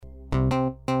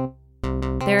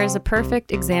There is a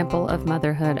perfect example of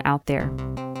motherhood out there.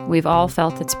 We've all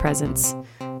felt its presence.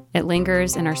 It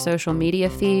lingers in our social media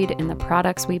feed, in the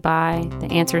products we buy,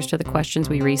 the answers to the questions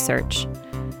we research.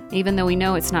 Even though we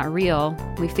know it's not real,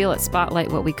 we feel it spotlight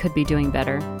what we could be doing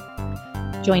better.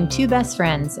 Join two best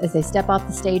friends as they step off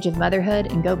the stage of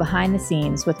motherhood and go behind the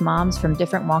scenes with moms from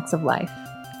different walks of life.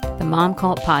 The Mom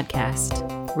Cult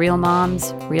Podcast. Real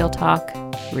moms, real talk,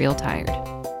 real tired.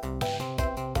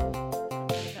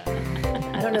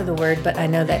 I don't know the word, but I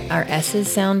know that our S's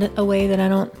sound a way that I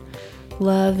don't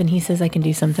love, and he says I can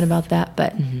do something about that,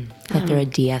 but Like throw a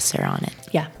de-esser on it.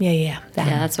 yeah. That. Yeah,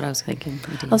 that's what I was thinking.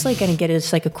 I was like going to get it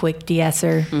just like a quick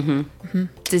de-esser.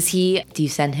 Do you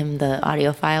send him the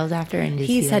audio files after? And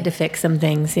He's had to fix some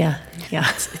things. Yeah.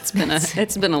 It's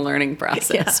been a learning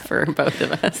process for both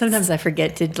of us. Sometimes I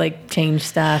forget to like change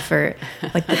stuff or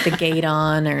like put the gate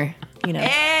on or, you know.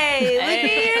 Hey, look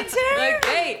at your turn.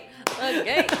 The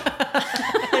gate.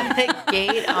 The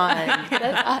gate on.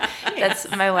 That's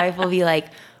my wife will be like,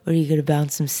 "What are you gonna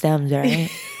bounce some stems? All right,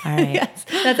 all right." Yes,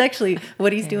 that's actually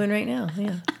what he's doing right now.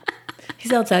 Yeah.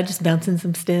 He's outside just bouncing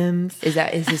some stems. Is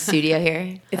his studio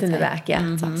here? It's in the back. Yeah.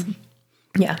 That's awesome.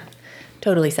 Yeah.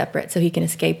 Totally separate so he can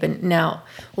escape. And now,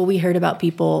 well, we heard about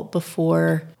people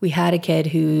before we had a kid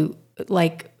who,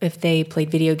 like, if they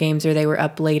played video games or they were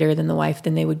up later than the wife,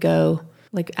 then they would go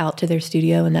like out to their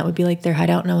studio and that would be like their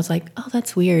hideout. And I was like, oh,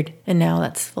 that's weird. And now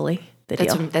that's fully the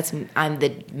deal. I'm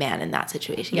the man in that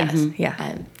situation. Yes. Mm-hmm.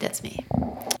 Yeah. That's me.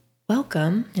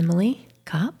 Welcome, Emily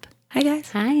Kopp. Hi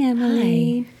guys. Hi,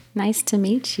 Emily. Nice to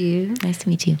meet you. Nice to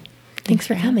meet you. Thanks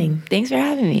for coming. Thanks for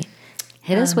having me.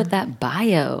 Hit us with that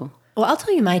bio. Well, I'll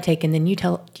tell you my take, and then you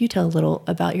tell a little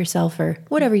about yourself or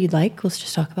whatever you'd like. Let's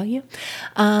just talk about you.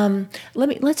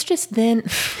 Let's just then.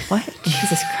 What?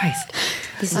 Jesus Christ!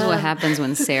 This is what happens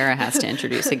when Sarah has to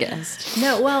introduce a guest.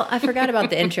 No, well, I forgot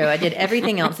about the intro. I did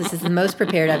everything else. This is the most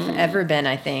prepared I've ever been.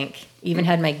 I think even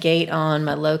had my gate on,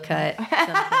 my low cut.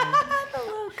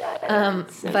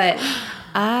 But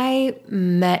I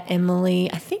met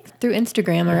Emily, I think through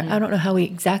Instagram, or I don't know how we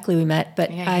met,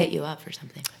 but I hit you up or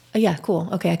something. Oh, yeah, cool.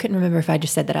 Okay, I couldn't remember if I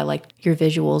just said that I liked your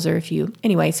visuals or if you...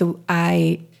 Anyway, so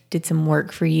I did some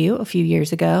work for you a few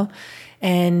years ago,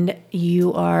 and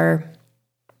you are,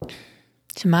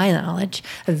 to my knowledge,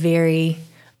 a very...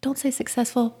 Don't say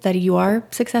successful, that you are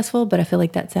successful, but I feel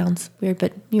like that sounds weird,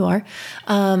 but you are.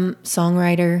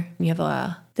 Songwriter. You have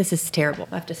a... This is terrible.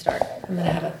 I have to start. I'm going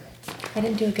to have a... I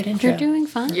didn't do a good intro. You're doing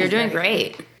fine. You're doing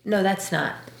great. No, that's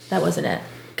not. That wasn't it.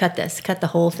 Cut this. Cut the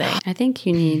whole thing. I think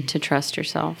you need to trust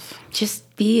yourself.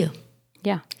 Just be you.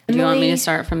 Yeah. Do you want me to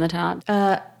start from the top?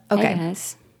 Okay. Hey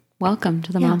guys. Welcome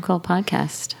to the Mom Cult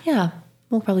Podcast. Yeah.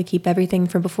 We'll probably keep everything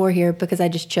from before here because I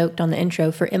just choked on the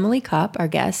intro for Emily Kopp, our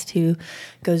guest, who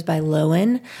goes by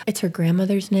Lowen. It's her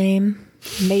grandmother's name,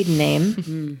 maiden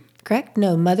name, correct?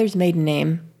 No, mother's maiden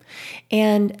name.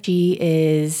 And she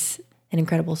is an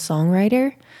incredible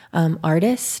songwriter,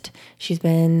 artist. She's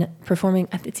been performing,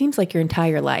 it seems like your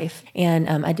entire life. And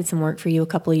I did some work for you a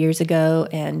couple of years ago,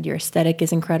 and your aesthetic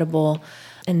is incredible.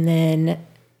 And then,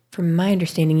 from my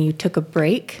understanding, you took a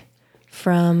break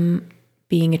from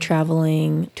being a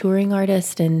traveling touring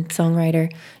artist and songwriter.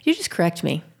 You just correct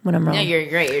me when I'm wrong. No, you're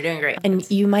great. You're doing great. And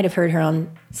you might have heard her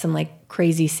on some like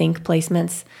crazy sync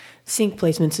placements. Sync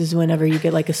placements is whenever you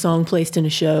get like a song placed in a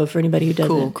show for anybody who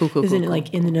doesn't isn't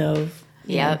like in the know.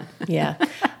 Yep. Yeah.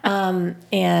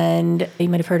 And you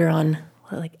might have heard her on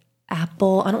like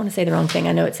Apple. I don't want to say the wrong thing.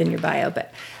 I know it's in your bio,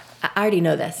 but I already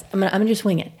know this. I'm gonna just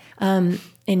wing it. And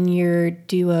your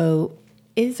duo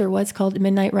is or was called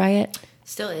Midnight Riot.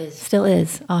 Still is. Still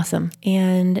is. Awesome.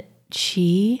 And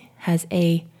she has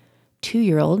a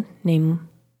 2-year-old named,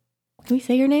 can we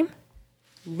say your name?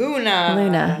 Luna.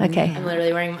 Luna. Okay. I'm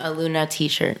literally wearing a Luna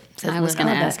t-shirt. I was going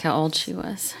to ask how old she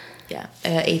was. Yeah.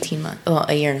 18 months. Well,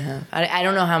 a year and a half. I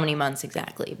don't know how many months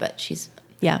exactly, but she's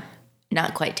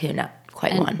not quite 2, not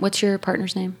quite And 1. what's your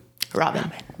partner's name?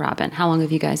 Robin. Robin. How long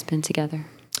have you guys been together?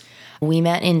 We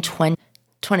met in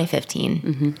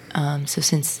 2015. So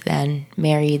since then,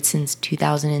 married since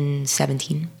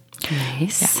 2017.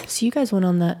 Nice. Yeah. So you guys went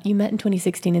on you met in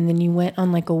 2016 and then you went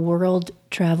on like a world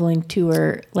traveling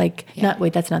tour.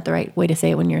 That's not the right way to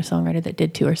say it when you're a songwriter that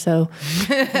did tour. So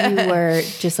you were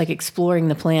just like exploring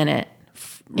the planet.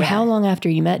 Yeah. How long after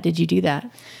you met did you do that?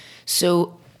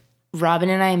 So Robin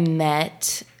and I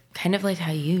met kind of like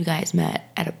how you guys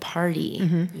met at a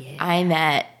party. Yeah. I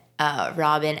met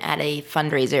Robin at a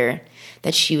fundraiser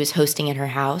that she was hosting at her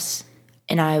house.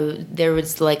 And there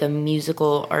was like a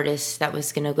musical artist that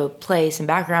was going to go play some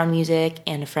background music,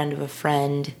 and a friend of a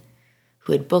friend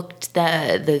who had booked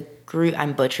the group.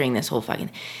 I'm butchering this whole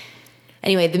fucking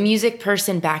Anyway, the music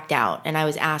person backed out, and I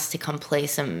was asked to come play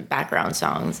some background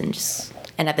songs,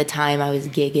 and at the time I was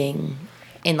gigging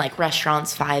in like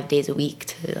restaurants 5 days a week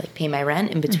to like pay my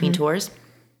rent in between tours.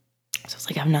 So I was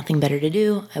like, I have nothing better to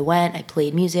do. I went, I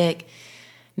played music,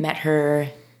 met her.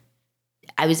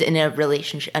 I was in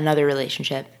another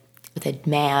relationship with a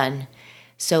man.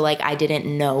 So like I didn't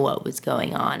know what was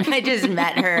going on. I just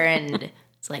met her and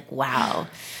it's like, wow.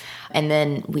 And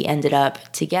then we ended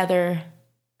up together.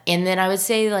 And then I would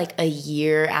say like a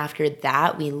year after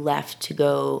that, we left to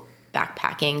go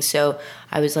backpacking. So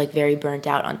I was like very burnt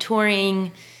out on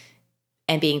touring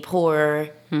and being poor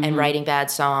and writing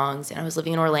bad songs. And I was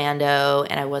living in Orlando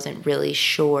and I wasn't really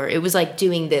sure. It was like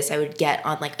doing this. I would get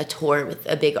on like a tour with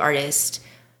a big artist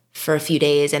for a few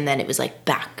days and then it was like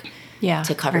back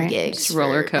to cover gigs. Just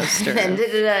roller coaster. And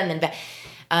then back.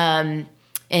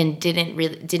 And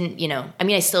didn't, you know, I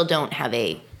mean, I still don't have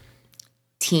a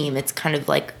team. It's kind of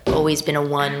like always been a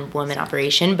one woman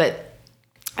operation, but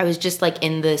I was just like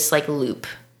in this like loop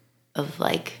of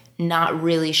like not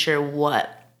really sure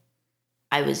what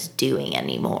I was doing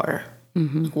anymore,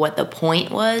 what the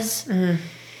point was.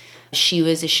 She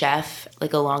was a chef,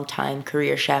 like a long time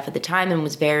career chef at the time, and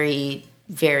was very,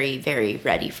 very, very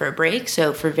ready for a break.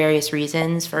 So for various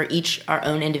reasons, for each our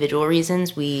own individual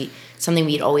reasons, something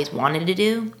we'd always wanted to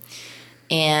do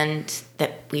and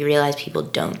that we realized people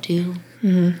don't do.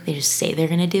 They just say they're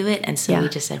going to do it. And so we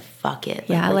just said, fuck it.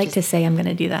 Yeah, I like to say I'm going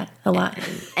to do that a lot.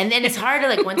 And then it's hard to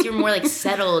like, once you're more like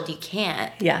settled, you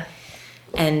can't. Yeah.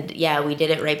 And yeah, we did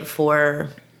it right before.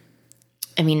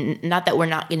 I mean, not that we're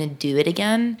not going to do it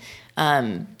again.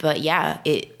 But yeah,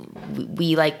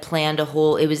 we like planned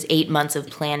it was 8 months of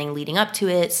planning leading up to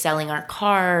it, selling our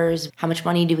cars. How much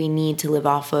money do we need to live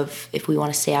off of if we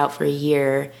want to stay out for a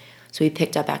year? So we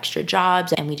picked up extra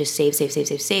jobs and we just saved.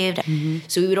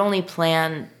 So we would only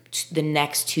plan the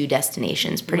next 2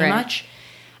 destinations pretty much.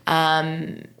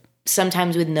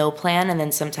 Sometimes with no plan. And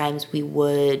then sometimes we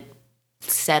would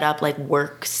set up like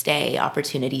work stay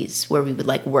opportunities where we would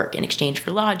like work in exchange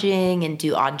for lodging and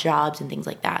do odd jobs and things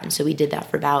like that. And so we did that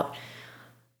for about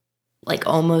like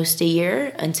almost a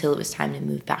year until it was time to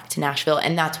move back to Nashville.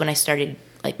 And that's when I started,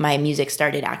 like my music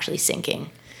started actually syncing.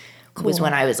 Was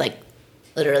when I was like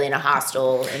literally in a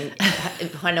hostel in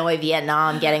Hanoi,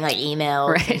 Vietnam, getting like emails.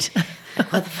 Right.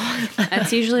 Like, what the fuck?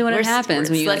 That's usually when it happens.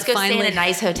 When you let's like go finally stay in a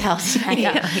nice hotel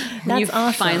tonight. When you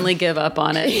finally give up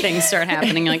on it, things start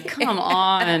happening. You're like, come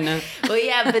on. Well,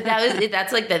 yeah, but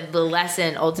that's like the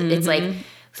lesson. It's like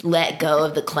let go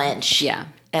of the clench.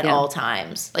 At all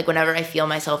times. Like whenever I feel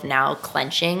myself now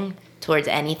clenching towards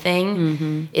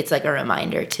anything, it's like a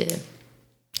reminder to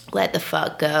let the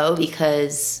fuck go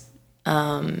because.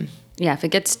 If it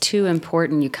gets too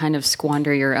important, you kind of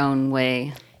squander your own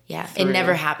way. Yeah, it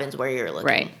never happens where you're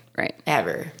looking. Right.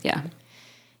 Ever. Yeah.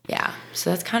 Yeah.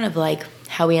 So that's kind of like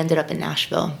how we ended up in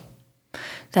Nashville.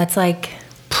 That's like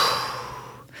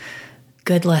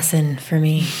good lesson for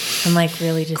me. I'm like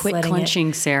really just quit letting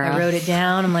clenching, Sarah. I wrote it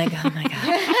down. I'm like, oh my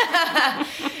God.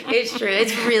 It's true.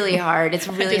 It's really hard. It's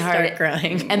really hard. Start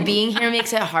crying. And being here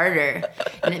makes it harder.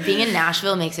 And being in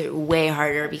Nashville makes it way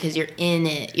harder because you're in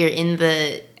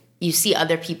it. You see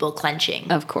other people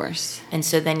clenching. Of course. And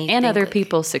so then and other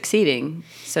people succeeding.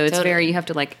 So it's you have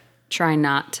to like try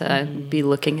not to be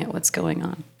looking at what's going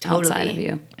on outside of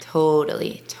you.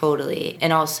 Totally.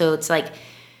 And also it's like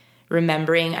I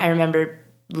remember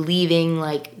leaving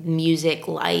like music,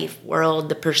 life, world,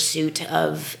 the pursuit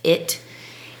of it,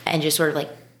 and just sort of like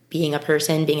being a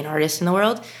person, being an artist in the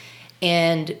world,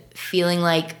 and feeling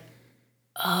like,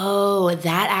 oh,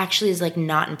 that actually is like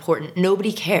not important.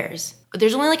 Nobody cares.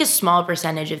 There's only like a small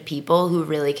percentage of people who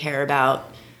really care about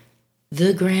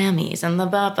the Grammys and the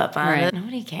Right.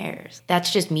 Nobody cares.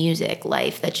 That's just music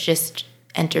life. That's just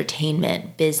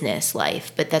entertainment, business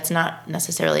life. But that's not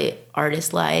necessarily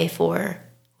artist life or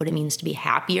what it means to be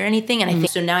happy or anything. And I think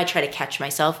so now I try to catch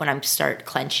myself when I start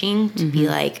clenching to be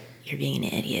like, you're being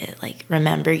an idiot. Like,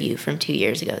 remember you from 2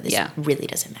 years ago. This really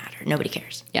doesn't matter. Nobody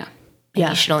cares. Yeah. And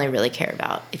you should only really care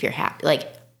about if you're happy.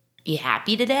 Like, you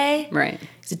happy today? Right.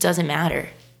 Because it doesn't matter.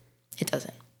 It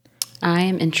doesn't. I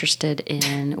am interested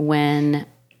in when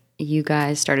you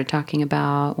guys started talking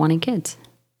about wanting kids.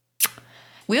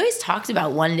 We always talked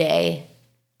about one day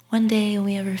when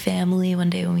we have a family, one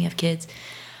day when we have kids.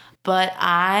 But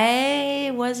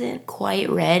I wasn't quite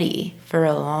ready for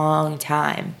a long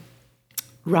time.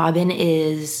 Robin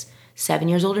is 7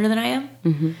 years older than I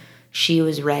am. She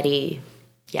was ready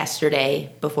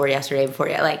yesterday, before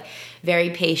like very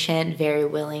patient, very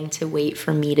willing to wait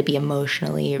for me to be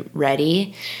emotionally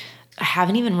ready. I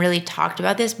haven't even really talked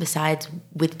about this besides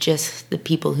with just the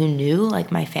people who knew,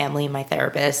 like my family, my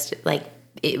therapist. Like,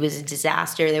 it was a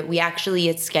disaster that we actually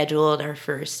had scheduled our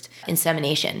first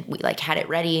insemination. We like had it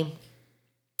ready,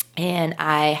 and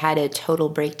I had a total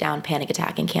breakdown, panic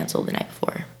attack, and canceled the night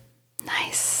before.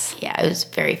 Nice. Yeah, it was a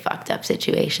very fucked up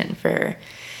situation for,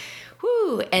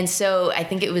 And so I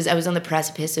think I was on the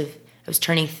precipice of, I was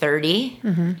turning 30,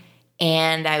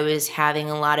 and I was having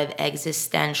a lot of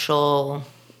existential,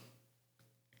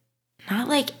 not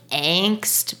like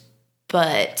angst,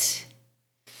 but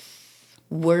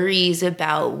worries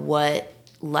about what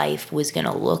life was going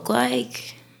to look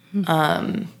like,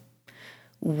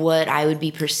 what I would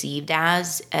be perceived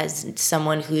as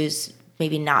someone who's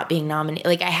maybe not being nominated.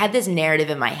 Like, I had this narrative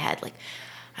in my head, like,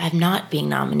 I'm not being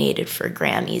nominated for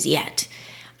Grammys yet.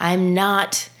 I'm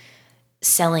not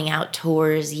selling out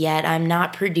tours yet. I'm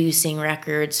not producing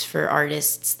records for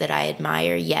artists that I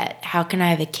admire yet. How can I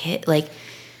have a kid? Like,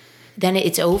 then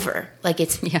it's over. Like,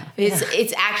 it's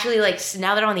actually like,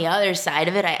 now that I'm on the other side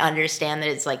of it, I understand that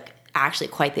it's like actually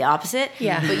quite the opposite.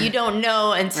 Yeah. But you don't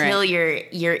know until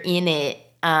you're in it.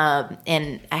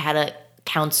 And I had to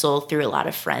counsel through a lot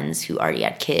of friends who already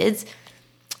had kids.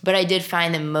 But I did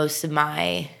find that most of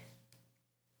my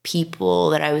people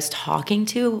that I was talking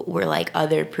to were like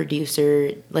other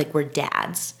producer, like were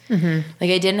dads. Like,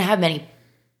 I didn't have many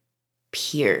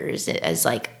peers as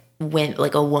like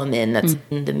a woman that's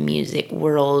in the music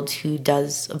world who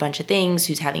does a bunch of things,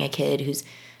 who's having a kid, who's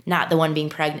not the one being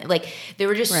pregnant. Like, there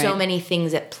were just so many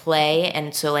things at play.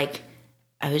 And so, like,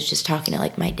 I was just talking to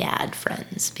like my dad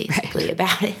friends basically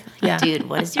about it. Like, dude,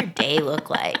 what does your day look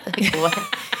like?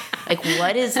 Like,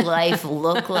 what does life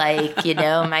look like? You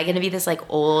know, am I going to be this like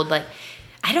old, like,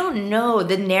 I don't know.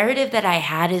 The narrative that I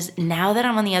had is, now that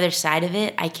I'm on the other side of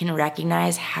it, I can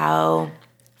recognize how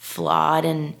flawed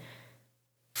and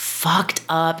fucked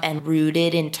up and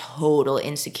rooted in total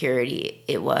insecurity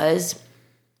it was.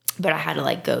 But I had to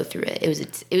like go through it.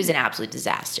 It was an absolute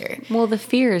disaster. Well, the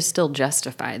fear is still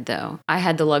justified, though. I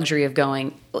had the luxury of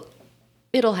going,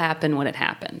 it'll happen when it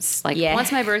happens. Like,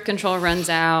 once my birth control runs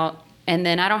out, and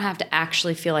then I don't have to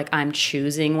actually feel like I'm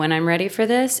choosing when I'm ready for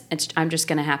this. I'm just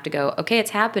going to have to go, okay, it's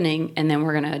happening, and then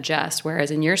we're going to adjust. Whereas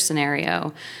in your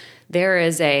scenario, there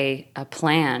is a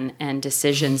plan and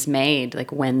decisions made,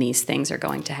 like, when these things are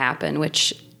going to happen,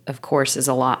 which, of course, is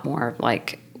a lot more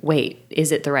like, wait,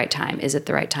 is it the right time? Is it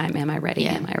the right time? Am I ready?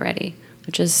 Am I ready?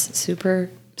 Which is super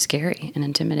scary and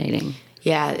intimidating.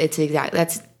 Yeah, that's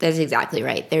exactly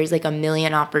right. There's like a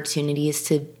million opportunities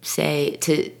to say,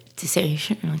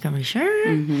 like, are we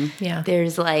sure? Yeah.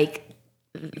 There's like,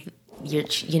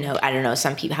 I don't know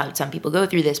how some people go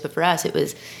through this, but for us,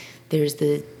 there's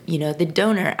the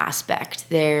donor aspect.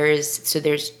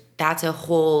 That's a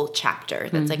whole chapter.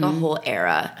 That's like a whole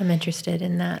era. I'm interested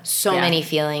in that. So many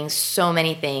feelings, so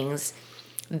many things.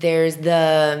 There's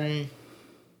the,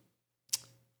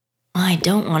 I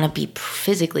don't want to be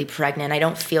physically pregnant. I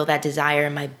don't feel that desire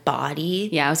in my body.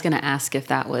 Yeah, I was going to ask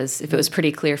if it was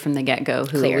pretty clear from the get-go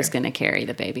who was going to carry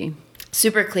the baby.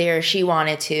 Super clear. She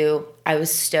wanted to. I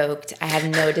was stoked. I have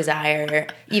no desire.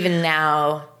 Even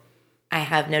now, I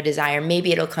have no desire.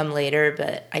 Maybe it'll come later,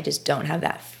 but I just don't have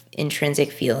that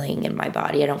intrinsic feeling in my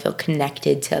body. I don't feel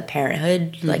connected to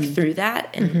parenthood like through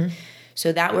that. And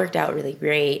so that worked out really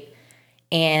great.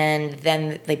 And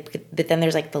then but then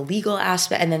there's like the legal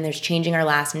aspect, and then there's changing our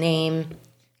last name.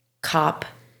 Kopp.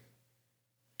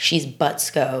 She's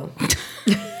Butsko.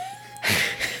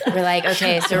 We're like,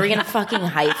 okay, so we're gonna fucking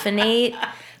hyphenate.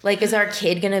 Like, is our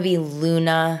kid gonna be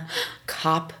Luna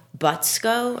Kopp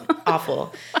Butsko?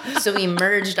 Awful. So we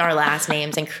merged our last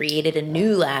names and created a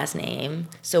new last name.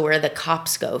 So we're the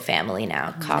Kopsko family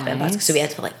now. Kopp and Butsko. So we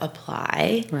had to like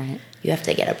apply. Right. You have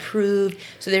to get approved.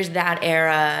 So there's that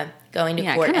era. Going to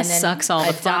court, it and then sucks all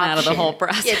the fun out of the whole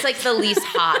process. It's like the least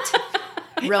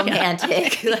hot,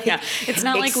 romantic. It's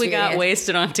not like we got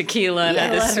wasted on tequila and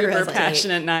had this super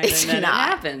passionate night, and then it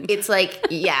happened. It's like,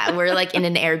 we're like in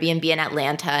an Airbnb in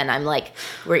Atlanta, and I'm like,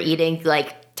 we're eating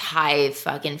like Thai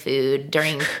fucking food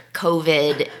during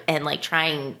COVID, and like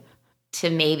trying to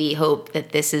maybe hope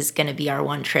that this is going to be our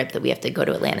one trip that we have to go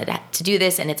to Atlanta to do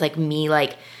this, and it's like me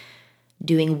like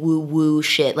doing woo-woo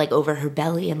shit like over her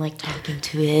belly and like talking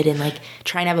to it and like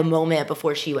trying to have a moment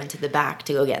before she went to the back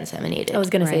to go get inseminated. I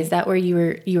was gonna say, is that where you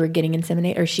were getting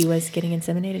inseminated, or she was getting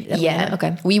inseminated? Yeah.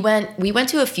 Okay. We went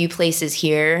to a few places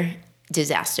here.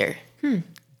 Disaster.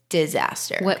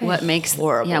 Disaster. What makes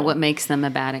horrible? Yeah, what makes them a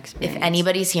bad experience? If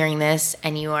anybody's hearing this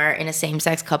and you are in a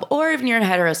same-sex couple, or if you're in a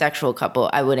heterosexual couple,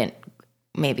 I wouldn't.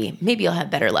 Maybe you'll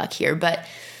have better luck here, but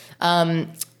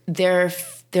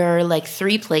there are like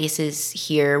 3 places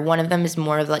here. One of them is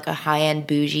more of like a high-end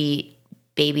bougie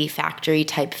baby factory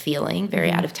type feeling,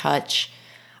 very out of touch.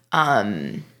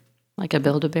 Like a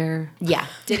Build-A-Bear. Yeah.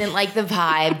 Didn't like the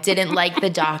vibe, didn't like the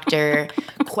doctor,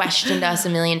 questioned us a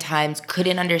million times,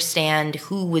 couldn't understand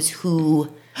who was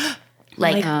who.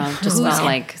 Like, just felt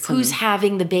like who's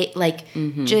having the baby, like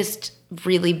just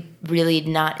really, really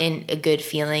not in a good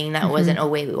feeling. That wasn't a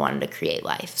way we wanted to create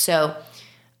life. So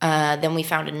then we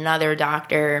found another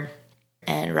doctor,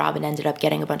 and Robin ended up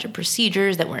getting a bunch of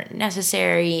procedures that weren't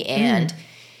necessary, and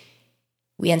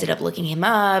we ended up looking him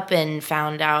up and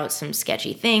found out some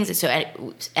sketchy things. And so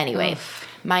anyway,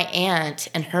 my aunt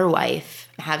and her wife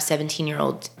have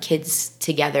 17-year-old kids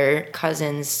together,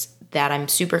 cousins that I'm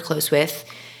super close with.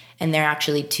 And they're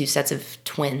actually 2 sets of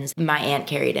twins. My aunt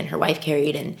carried and her wife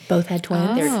carried, and Both had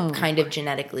twins. they're kind of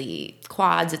genetically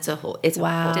quads. It's a whole.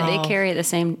 Wow. Did they carry at the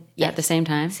same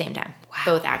time? Same time. Wow.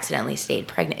 Both accidentally stayed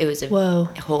pregnant. It was a Whoa.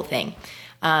 whole thing.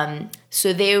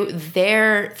 So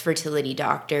their fertility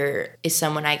doctor is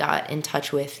someone I got in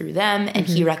touch with through them, and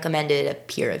he recommended a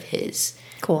peer of his.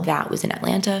 Cool. That was in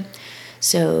Atlanta.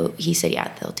 So he said,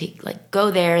 yeah, they'll go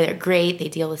there. They're great. They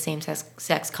deal with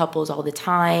same-sex couples all the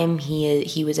time.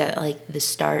 He was at like the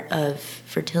start of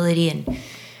fertility, and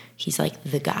he's like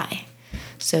the guy.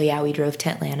 So yeah, we drove to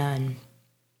Atlanta, and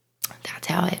that's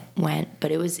how it went.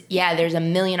 But it was, there's a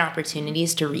million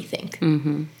opportunities to rethink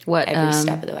every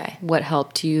step of the way. What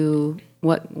helped you?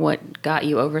 What got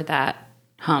you over that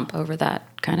hump? Over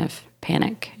that kind of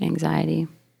panic, anxiety?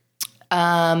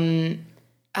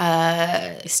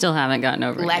 Still haven't gotten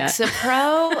over it yet.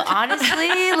 Lexapro,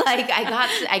 honestly, like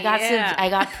I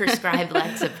got prescribed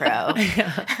Lexapro,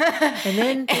 And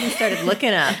then things started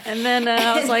looking up. And then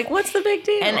I was like, "What's the big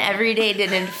deal?" and every day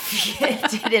didn't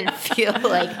feel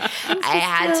like I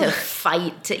had to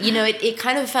fight. It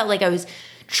kind of felt like I was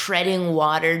treading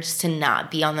water just to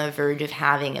not be on the verge of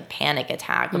having a panic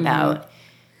attack about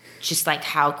just like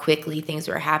how quickly things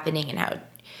were happening, and how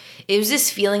it was this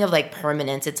feeling of like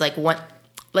permanence. It's like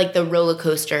like the roller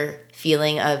coaster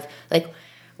feeling of like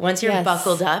once you're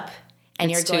buckled up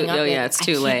and you're going up. Oh yeah, it's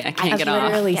too late. I can't get off. I've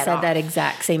literally Get said off. that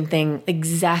exactly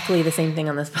the same thing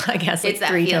on this podcast. Like It's that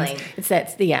 3 feeling. times. It's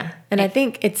that, and I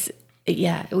think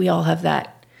we all have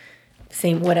that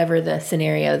same, whatever the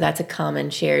scenario, that's a common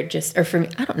shared or for me,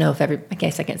 I don't know if I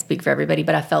guess I can't speak for everybody,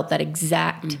 but I felt that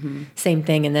exact same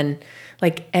thing. And then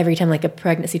like every time like a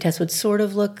pregnancy test would sort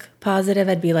of look positive,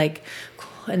 I'd be like,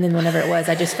 and then whenever it was,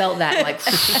 I just felt that like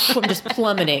I'm just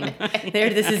plummeting.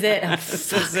 This is it.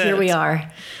 Here we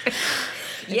are.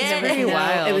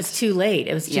 Yeah, It was too late.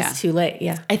 It was just too late.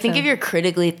 Yeah. I think if you're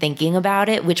critically thinking about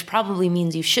it, which probably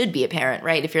means you should be a parent,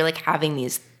 right? If you're like having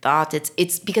these thoughts,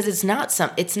 it's because it's not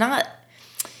something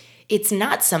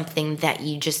that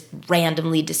you just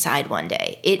randomly decide one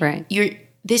day. Right.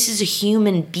 This is a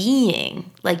human being.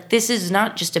 Like, this is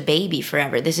not just a baby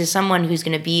forever. This is someone who's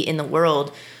going to be in the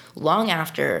world long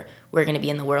after we're going to be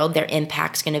in the world. Their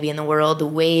impact's going to be in the world. The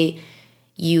way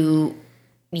you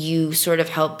sort of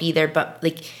help be there, but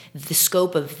like the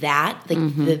scope of that, like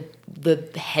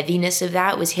the heaviness of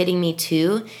that was hitting me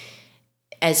too,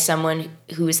 as someone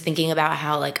who was thinking about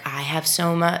how like I have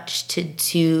so much to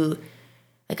do.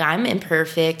 Like, I'm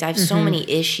imperfect. I have so many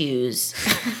issues.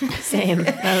 Same.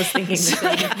 I was thinking the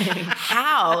same thing.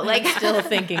 How? Like, Still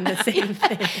thinking the same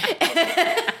thing.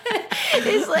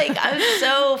 it's like I'm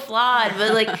so flawed,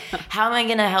 but like, how am I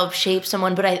gonna help shape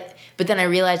someone? But then I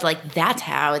realized like that's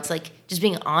how. It's like just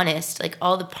being honest. Like,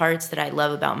 all the parts that I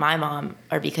love about my mom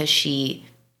are because she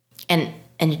and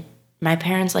my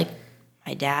parents, like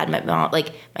my dad, my mom,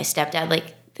 like my stepdad,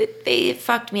 like they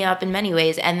fucked me up in many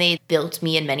ways, and they built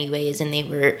me in many ways, and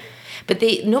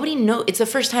nobody know. It's the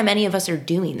first time any of us are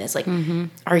doing this. Like,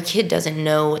 our kid doesn't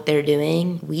know what they're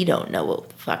doing. We don't know what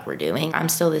the fuck we're doing. I'm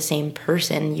still the same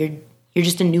person. You're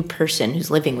just a new person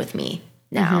who's living with me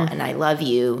now, and I love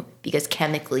you because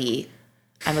chemically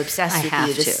I'm obsessed with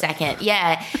you the second.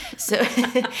 Yeah. So,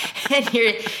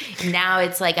 and now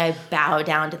it's like I bow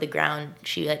down to the ground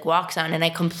she like walks on, and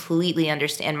I completely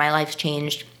understand. My life's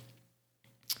changed.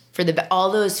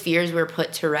 All those fears were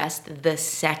put to rest the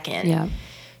second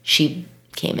she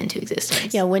came into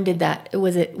existence. Yeah, when did that?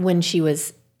 Was it when she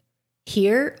was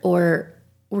here, or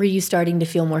were you starting to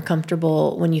feel more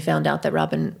comfortable when you found out that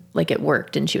Robin, like, it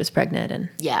worked and she was pregnant? And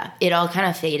yeah, it all kind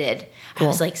of faded. Cool. I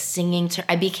was like singing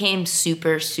I became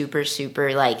super, super,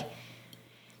 super like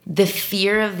the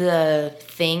fear of the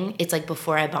thing. It's like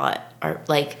before I bought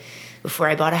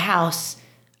a house,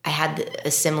 I had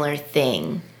a similar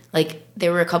thing. Like,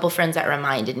 there were a couple friends that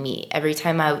reminded me every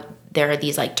time there are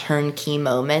these like turnkey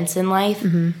moments in life.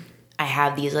 I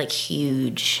have these like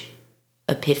huge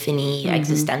epiphany,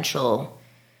 existential,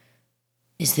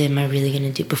 am I really going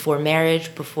to do before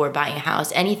marriage, before buying a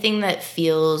house, anything that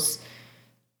feels,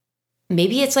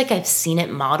 maybe it's like I've seen it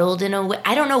modeled in a way.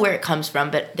 I don't know where it comes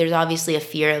from, but there's obviously a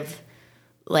fear of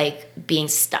like being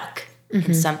stuck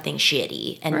in something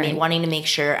shitty and wanting to make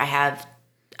sure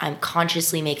I'm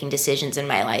consciously making decisions in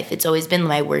my life. It's always been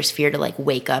my worst fear to like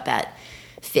wake up at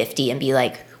 50 and be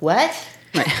like, what?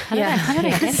 Right. How did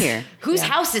I get here? Whose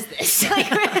house is this? Like,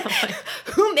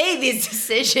 who made these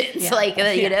decisions? Yeah. Like,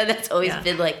 you know, that's always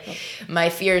been like my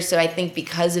fear. So I think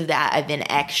because of that, I've been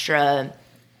extra,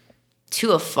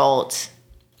 to a fault,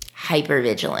 hyper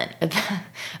vigilant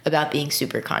about being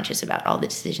super conscious about all the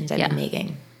decisions I've been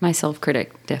making. My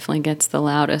self-critic definitely gets the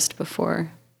loudest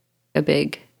before a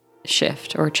big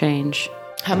shift or change.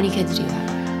 How many kids do you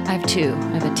have? I have 2.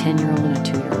 I have a 10-year-old and a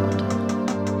 2-year-old.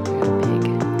 I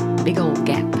got a big old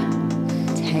gap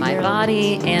in my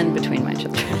body and between my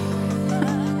children.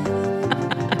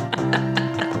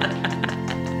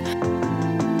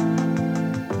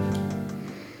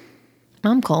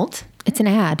 Mom Cult. It's an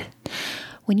ad.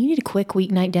 When you need a quick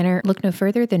weeknight dinner, look no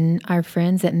further than our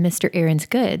friends at Mr. Aaron's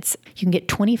Goods. You can get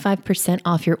 25%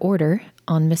 off your order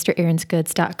on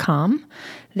MrAaronsGoods.com.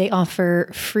 They offer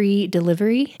free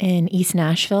delivery in East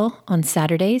Nashville on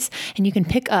Saturdays, and you can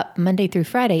pick up Monday through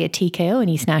Friday at TKO in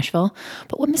East Nashville.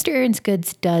 But what Mr. Aaron's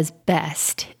Goods does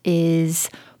best is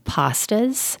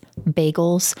pastas,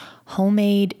 bagels,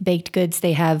 homemade baked goods.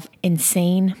 They have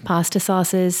insane pasta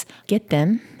sauces. Get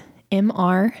them.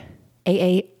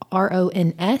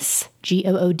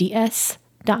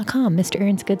 MrAaronsGoods.com,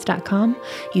 MrAaronsGoods.com.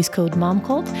 Use code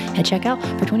MOMCULT at checkout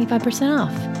for 25%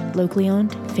 off. Locally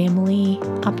owned, family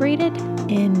operated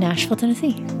in Nashville,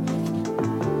 Tennessee.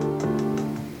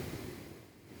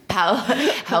 How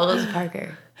old is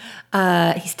Parker?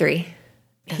 He's 3.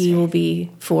 He will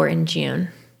be 4 in June.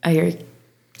 Are your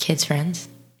kids friends?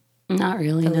 Not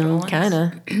really, no. Kind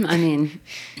of. I mean,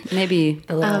 maybe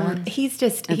The little ones? He's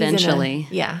just Eventually.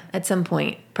 at some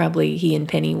point, probably he and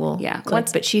Penny will click.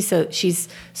 But she's so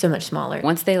much smaller.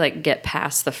 once they like get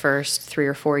past the first 3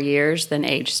 or 4 years, then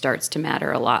age starts to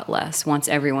matter a lot less. Once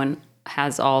everyone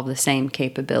has all the same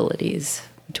capabilities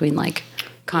between like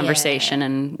conversation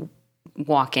and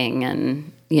walking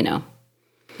and, you know.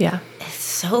 Yeah. It's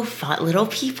so fun. Little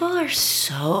people are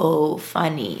so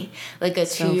funny. Like a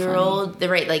 2-year-old,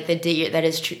 that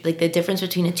is true. Like the difference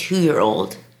between a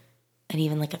 2-year-old and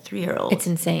even like a 3-year-old. It's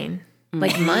insane.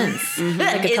 Like months.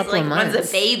 Like a It's couple like of months. one's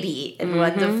a baby and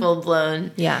one's a full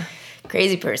blown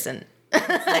crazy person.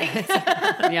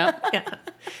 Yep.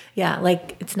 Yeah,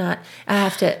 like it's a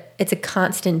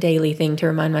constant daily thing to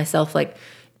remind myself, like,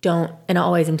 and I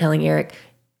always am telling Eric,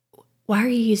 why are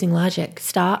you using logic?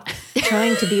 Stop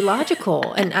trying to be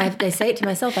logical. And I say it to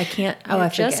myself, I can't, I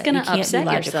forget. just gonna You can't upset be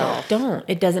logical. yourself. Don't.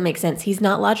 It doesn't make sense. He's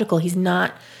not logical. He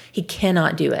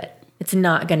cannot do it. It's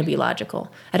not going to be logical.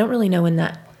 I don't really know when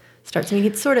that starts. I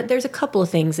mean, there's a couple of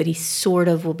things that he sort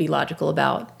of will be logical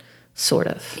about, sort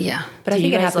of. Yeah. But I Do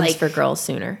think you it guys happens like- for girls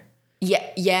sooner.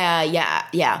 Yeah.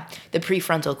 The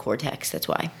prefrontal cortex. That's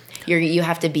why you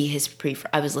have to be his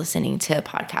I was listening to a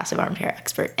podcast of Armchair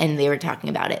Expert, and they were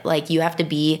talking about it. Like you have to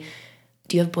be.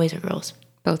 Do you have boys or girls?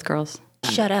 Both girls.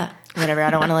 Shut up. Whatever. I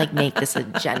don't want to like make this a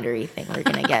gendery thing. We're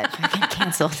gonna get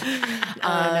canceled.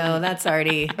 Oh no, that's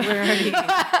already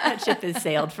that ship has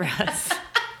sailed for us.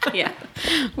 Yeah.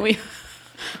 We've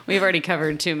already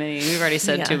covered too many. We've already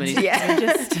said too many. Yeah,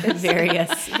 just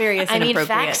various I mean, inappropriate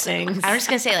facts. things. I'm just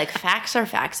gonna say, like, facts are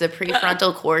facts. The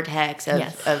prefrontal cortex of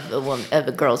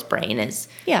a girl's brain is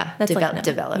that's developed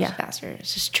yeah. faster.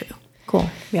 It's just true. Cool.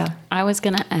 Yeah. I was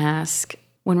going to ask,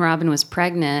 when Robin was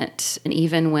pregnant, and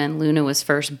even when Luna was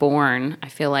first born, I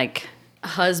feel like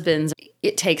husbands,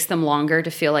 it takes them longer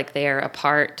to feel like they're a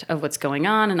part of what's going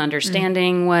on and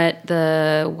understanding what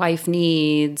the wife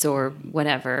needs or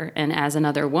whatever. And as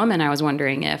another woman, I was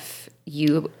wondering if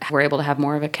you were able to have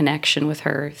more of a connection with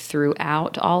her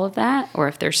throughout all of that, or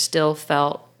if there still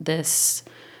felt this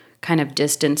kind of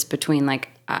distance between like,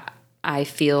 I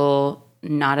feel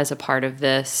not as a part of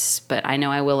this, but I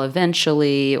know I will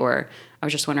eventually, or I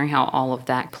was just wondering how all of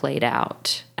that played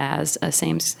out as a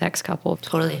same-sex couple.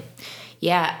 Totally.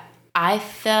 Yeah. I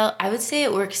would say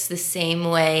it works the same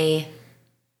way.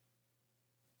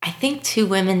 I think two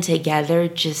women together,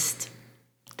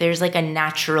 there's like a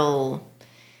natural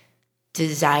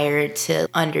desire to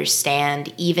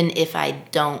understand, even if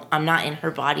I'm not in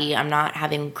her body, I'm not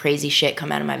having crazy shit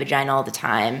come out of my vagina all the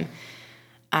time.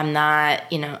 I'm not,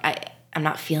 I'm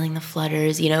not feeling the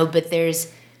flutters, but there's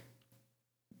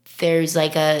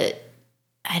like I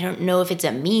don't know if it's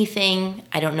a me thing.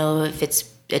 I don't know if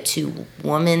it's a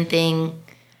two-woman thing.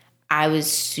 I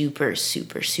was super,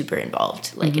 super, super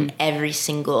involved. Like in every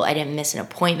single, I didn't miss an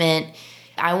appointment.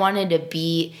 I wanted to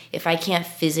be, if I can't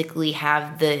physically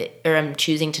have or I'm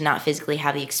choosing to not physically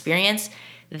have the experience,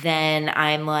 then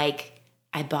I'm like,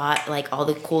 I bought like all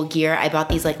the cool gear. I bought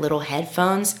these like little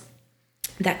headphones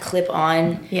that clip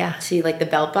on to like the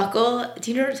belt buckle.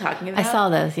 Do you know what I'm talking about? I saw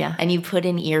those, yeah. And you put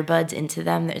in earbuds into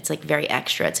them. It's like very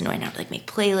extra. It's annoying. I have to like make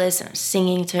playlists and I'm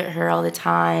singing to her all the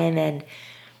time and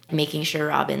making sure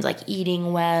Robin's like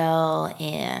eating well.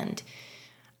 And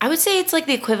I would say it's like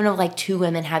the equivalent of like two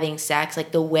women having sex,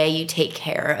 like the way you take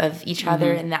care of each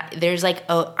other. And that there's like,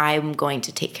 oh, I'm going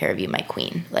to take care of you, my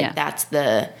queen. Like that's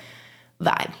the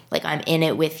vibe. Like I'm in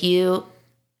it with you,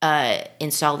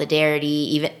 in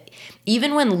solidarity.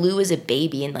 Even when Lou was a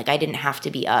baby and like I didn't have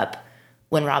to be up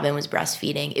when Robin was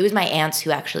breastfeeding, it was my aunts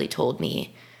who actually told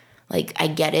me, like, I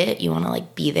get it. You want to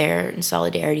like be there in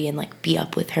solidarity and like be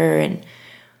up with her.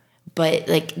 But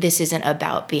like this isn't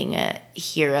about being a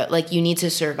hero. Like you need to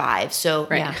survive. So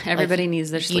everybody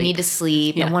needs their sleep. You need to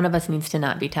sleep. And one of us needs to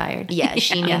not be tired. Yeah,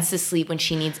 she needs to sleep when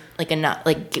she needs like enough.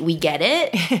 Like we get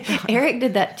it. Eric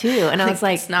did that too, and I was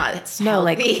like, it's no,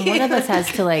 like healthy. one of us has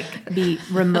to like be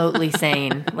remotely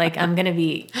sane. Like I'm gonna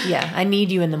be, I need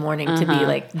you in the morning to be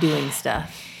like doing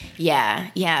stuff.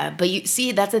 Yeah. But you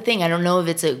see, that's the thing. I don't know if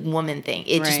it's a woman thing.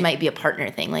 It just might be a partner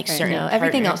thing. Like certain No,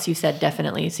 everything else you said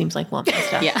definitely seems like woman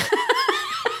stuff. Yeah.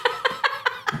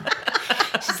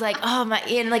 She's like, oh my,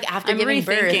 and like after giving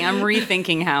birth. I'm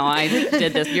rethinking how I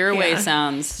did this. Your way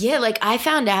sounds. Yeah, like I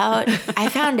found out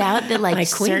that like my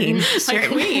queen. My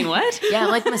queen, what? Yeah,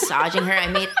 I'm like massaging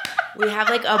her. We have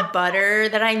like a butter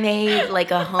that I made, like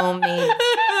a homemade.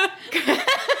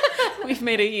 We've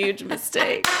made a huge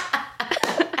mistake.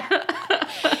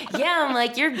 Yeah, I'm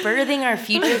like, you're birthing our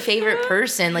future favorite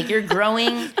person. Like you're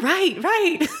growing.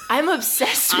 Right. I'm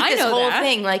obsessed with this whole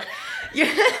thing. Like,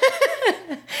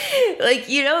 like,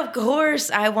 of course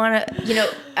I want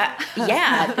to,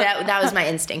 that was my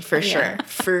instinct for sure.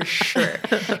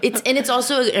 It's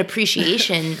also an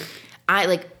appreciation.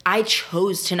 I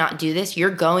chose to not do this. You're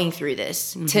going through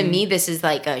this. Mm-hmm. To me, this is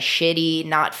like a shitty,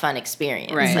 not fun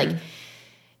experience. Right. Like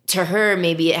to her,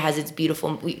 maybe it has its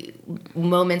beautiful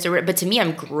moments, but to me,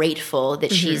 I'm grateful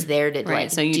that she's there to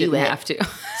like so you do didn't it. have to.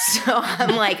 So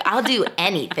I'm like, I'll do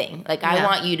anything. Like I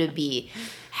want you to be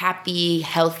happy,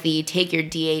 healthy. Take your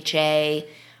DHA.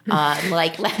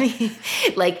 Like let me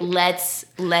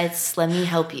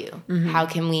help you. Mm-hmm. How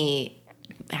can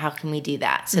we do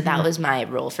that? So that was my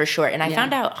role for sure. And I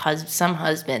found out some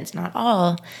husbands, not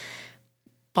all,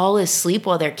 fall asleep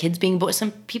while their kids being born.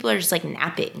 Some people are just like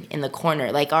napping in the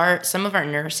corner. Like some of our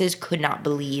nurses could not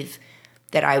believe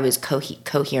that I was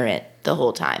coherent the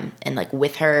whole time and like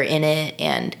with her in it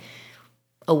and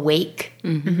awake.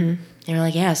 Mm-hmm. They were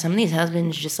like, yeah, some of these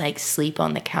husbands just like sleep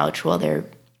on the couch while their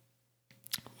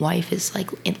wife is like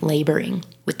laboring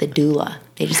with the doula.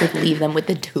 They just like leave them with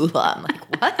the doula. I'm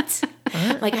like, what?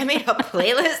 Like I made a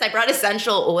playlist. I brought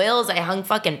essential oils. I hung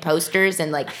fucking posters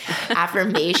and like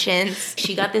affirmations.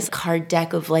 She got this card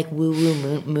deck of like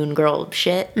woo-woo moon girl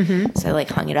shit. Mm-hmm. So I like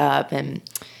hung it up and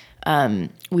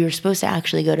we were supposed to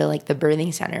actually go to like the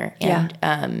birthing center.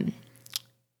 And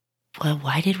well,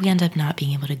 why did we end up not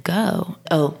being able to go?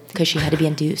 Oh, because she had to be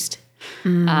induced.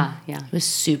 Yeah. It was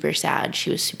super sad. She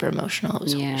was super emotional.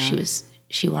 It was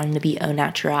she wanted to be au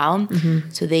naturel. Mm-hmm.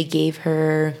 So they gave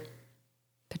her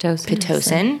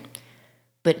Pitocin,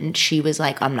 but she was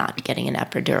like, I'm not getting an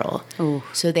epidural. Ooh.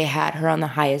 So they had her on the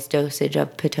highest dosage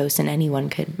of Pitocin anyone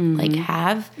could like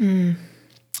have. Mm.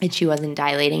 And she wasn't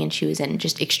dilating and she was in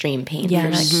just extreme pain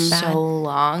for so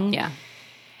long. Yeah.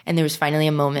 And there was finally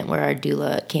a moment where our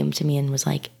doula came to me and was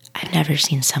like, I've never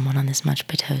seen someone on this much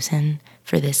Pitocin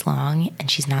for this long and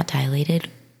she's not dilated.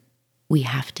 We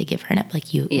have to give her an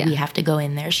we have to go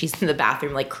in there. She's in the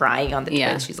bathroom like crying on the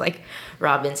toilet. She's like,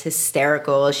 Robin's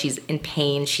hysterical. She's in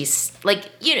pain. She's like,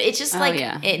 it's just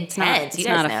intense. It's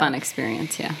not a fun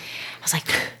experience. Yeah. I was like,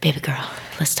 baby girl,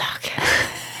 let's talk.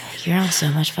 You're on so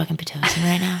much fucking Pitocin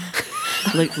right now.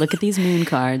 Look at these moon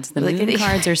cards. The moon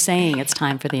cards are saying it's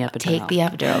time for the epidural. Take the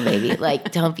epidural, baby.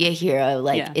 Like, don't be a hero.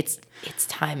 Like, it's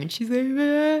time. And she's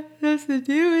like, that's to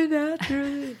do it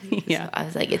naturally. Yeah. So I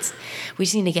was like, we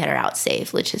just need to get her out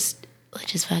safe. Let's just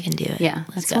fucking do it. Yeah.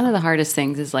 That's one of the hardest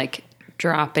things is like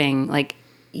dropping, like,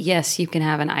 yes, you can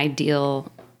have an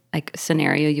ideal like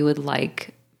scenario you would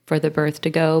like for the birth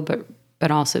to go, but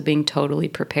also being totally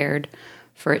prepared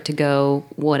for it to go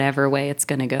whatever way it's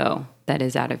going to go that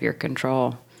is out of your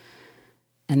control.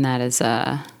 And that is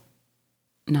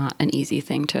not an easy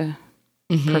thing to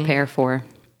prepare for.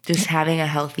 just having a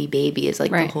healthy baby is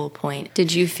like Right. the whole point.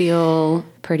 Did you feel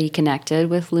pretty connected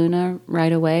with Luna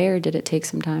right away, or did it take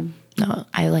some time? No,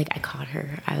 I caught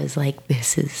her. I was like,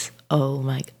 this is, oh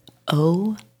my,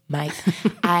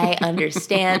 I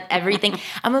understand everything.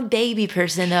 I'm a baby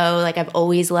person though. Like I've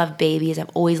always loved babies. I've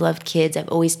always loved kids. I've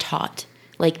always taught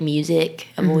like music.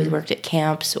 I've always worked at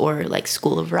camps or like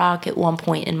School of Rock at one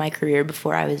point in my career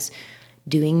before I was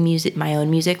doing music, my own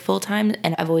music full time.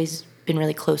 And I've always been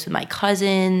really close with my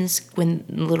cousins. When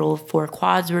little 4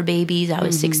 quads were babies, I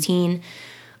was 16.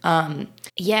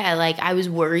 Yeah, like I was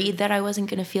worried that I wasn't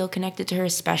going to feel connected to her,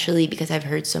 especially because I've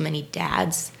heard so many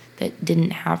dads that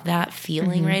didn't have that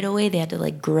feeling right away. They had to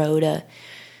like grow to,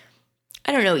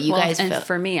 I don't know what you guys and felt.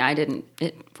 for me, I didn't.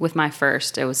 With my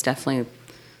first, it was definitely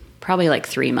probably like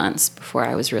 3 months before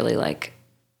I was really like,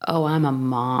 oh, I'm a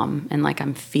mom, and like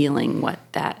I'm feeling what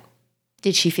that.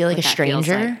 Did she feel like a that feels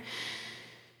stranger? like.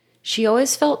 She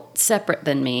always felt separate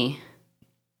than me,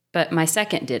 but my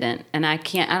second didn't. And I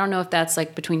don't know if that's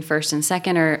like between first and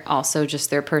second or also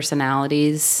just their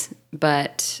personalities,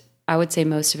 but I would say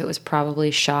most of it was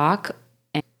probably shock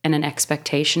and an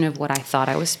expectation of what I thought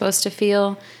I was supposed to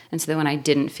feel. And so then when I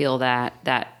didn't feel that,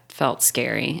 that felt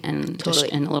scary and,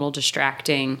 and a little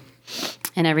distracting.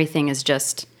 And everything is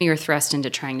just, you're thrust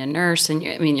into trying to nurse. And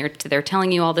they're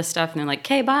telling you all this stuff and they're like,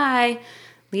 okay, bye,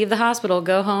 leave the hospital,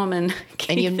 go home and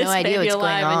keep you have no this idea baby what's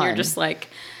alive. going And you're on. just like,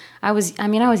 I was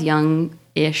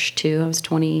young-ish too. I was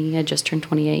 20, I just turned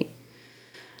 28.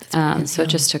 So it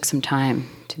just took some time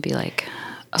to be like,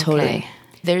 okay. Totally.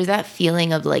 There's that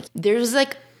feeling of like, there's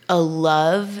like a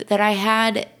love that I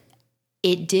had.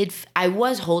 I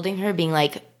was holding her being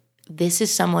like, this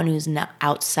is someone who's not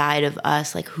outside of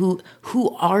us. Like, who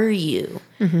are you?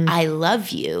 I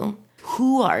love you.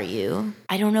 Who are you?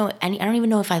 I don't know. I don't even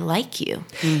know if I like you.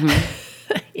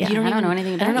 Yeah, I don't know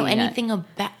anything about I don't know you yet. anything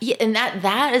about. Yeah, and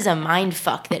that is a mind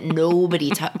fuck that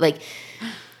nobody like.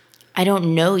 I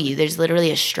don't know you. There's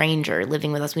literally a stranger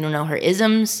living with us. We don't know her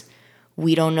isms.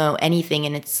 We don't know anything,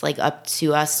 and it's like up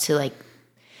to us to like.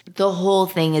 The whole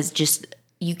thing is just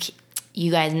you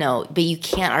guys know, but you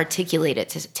can't articulate it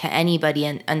to anybody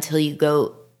until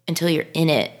you're in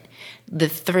it. The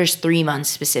first 3 months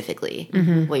specifically,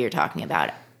 what you're talking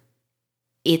about,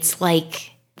 it's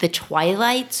like the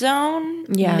Twilight Zone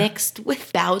mixed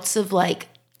with bouts of like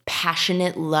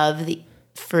passionate love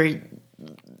for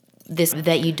this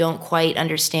that you don't quite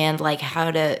understand, like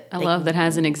how to. A love that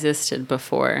hasn't existed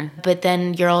before. But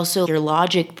then your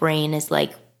logic brain is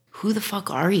like, who the fuck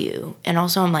are you? And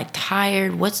also I'm like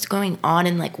tired. What's going on?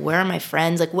 And like, where are my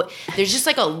friends? Like what? There's just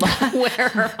like a lot.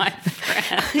 Where are my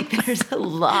friends? Like, there's a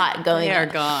lot going They are on.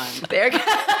 gone. They're gone.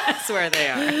 That's where they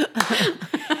are.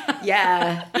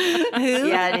 Yeah. Who?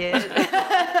 Yeah,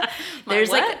 dude. There's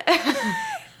like,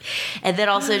 and then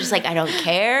also just like, I don't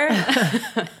care.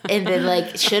 And then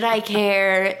like, should I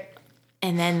care?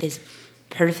 And then this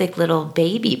perfect little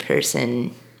baby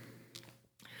person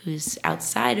who's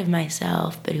outside of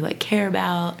myself, but who I care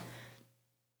about.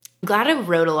 I'm glad I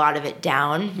wrote a lot of it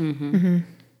down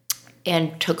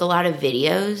and took a lot of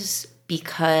videos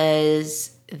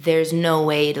because there's no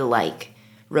way to like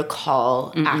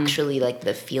recall actually like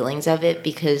the feelings of it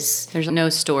because There's no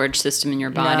storage system in your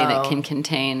body that No. can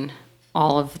contain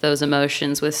all of those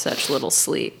emotions with such little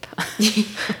sleep.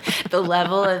 the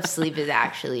level of sleep is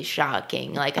actually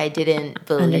shocking. Like I didn't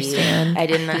believe, I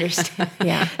didn't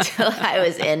understand till I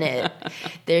was in it.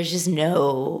 There's just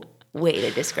no way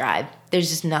to describe. There's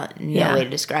just no way to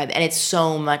describe. And it's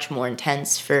so much more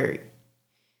intense for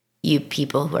you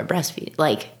people who are breastfeeding,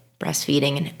 like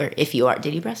breastfeeding, and or if you are,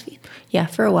 did you breastfeed? Yeah,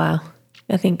 for a while.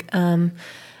 I think,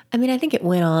 I think it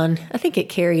went on. I think it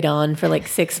carried on for like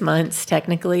 6 months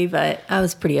technically, but I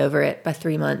was pretty over it by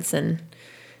 3 months and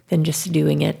then just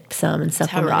doing it some and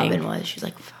That's how supplementing. Robin was. She's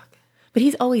like, fuck. But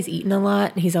he's always eaten a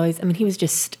lot. He was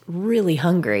just really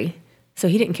hungry. So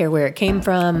he didn't care where it came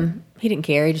from. He didn't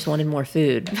care. He just wanted more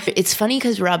food. It's funny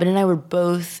because Robin and I were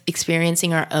both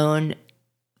experiencing our own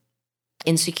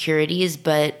insecurities,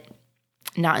 but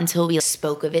not until we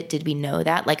spoke of it did we know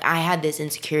that. Like I had this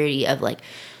insecurity of like,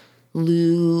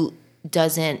 Lou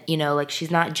doesn't, like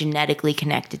she's not genetically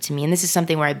connected to me. And this is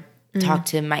something where I talked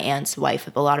to my aunt's wife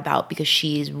a lot about because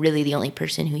she's really the only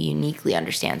person who uniquely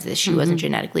understands this. She wasn't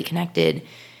genetically connected.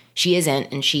 She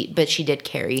isn't, but she did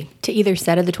carry To either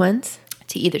set of the twins?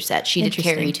 to either set. She did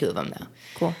carry Interesting. 2 of them though.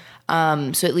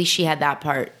 Cool. So at least she had that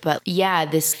part. But yeah,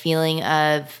 this feeling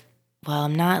of, well,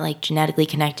 I'm not like genetically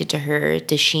connected to her.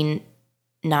 Does she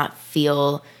not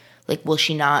feel like,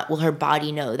 will her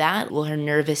body know that? Will her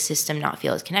nervous system not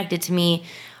feel as connected to me?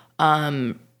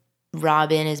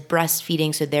 Robin is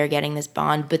breastfeeding, so they're getting this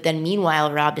bond. But then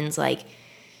meanwhile, Robin's like,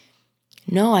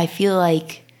 no, I feel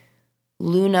like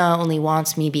Luna only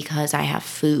wants me because I have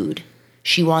food.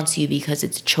 She wants you because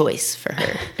it's a choice for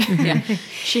her. Yeah.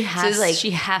 She has to like me.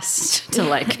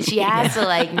 She has to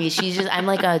like me. She's just, I'm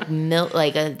like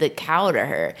the cow to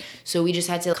her. So we just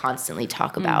had to constantly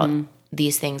talk about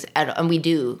these things. And we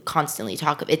do constantly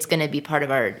talk. It's going to be part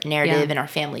of our narrative and our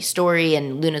family story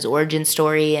and Luna's origin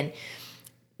story. And,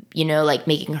 you know, like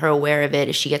making her aware of it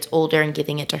as she gets older and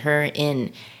giving it to her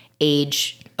in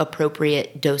age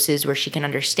appropriate doses where she can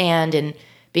understand and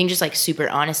being just like super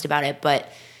honest about it. But,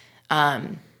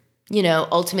 you know,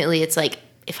 ultimately it's like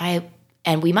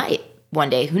and we might one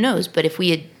day, who knows, but if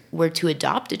we were to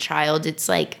adopt a child, it's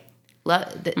like,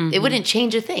 it wouldn't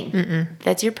change a thing.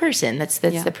 That's your person. That's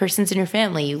the persons in your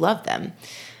family. You love them.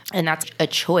 And that's a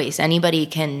choice. Anybody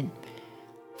can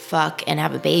fuck and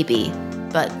have a baby,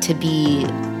 but to be,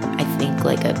 I think,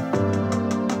 like a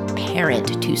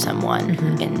parent to someone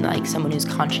and like someone who's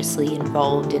consciously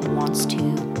involved and wants to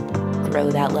grow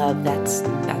that love, that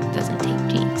doesn't take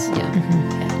genes.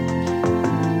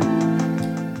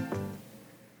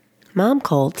 Mom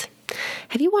Colt,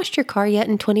 have you washed your car yet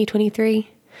in 2023?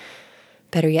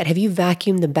 Better yet, have you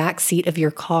vacuumed the back seat of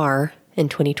your car in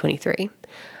 2023?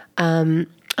 I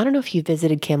don't know if you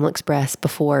visited Camel Express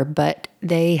before, but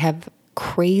they have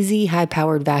crazy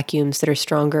high-powered vacuums that are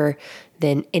stronger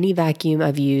than any vacuum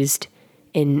I've used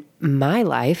in my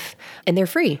life, and they're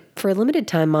free. For a limited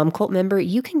time, Mom Colt member,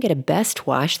 you can get a Best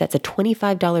Wash that's a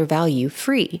 $25 value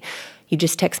free. You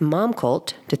just text Mom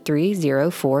Colt to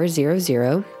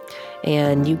 30400,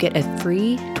 and you get a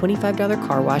free $25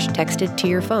 car wash texted to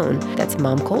your phone. That's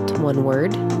Mom Colt, one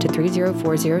word, to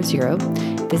 30400.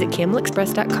 Visit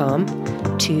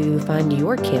camelexpress.com to find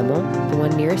your camel, the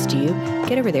one nearest you.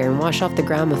 Get over there and wash off the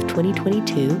grime of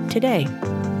 2022 today.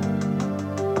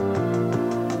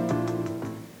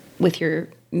 With your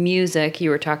music, you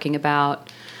were talking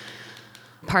about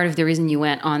part of the reason you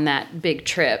went on that big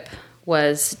trip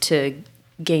was to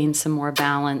gain some more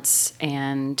balance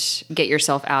and get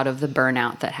yourself out of the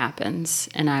burnout that happens.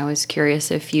 And I was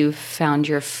curious if you found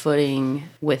your footing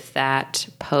with that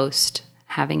post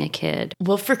having a kid.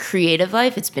 Well, for creative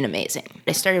life, it's been amazing.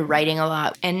 I started writing a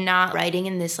lot, and not writing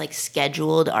in this like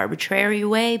scheduled, arbitrary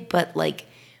way, but like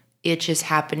it's just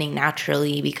happening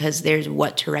naturally because there's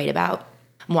what to write about.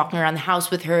 I'm walking around the house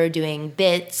with her doing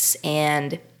bits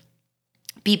and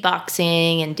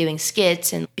beatboxing and doing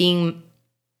skits and being,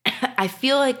 I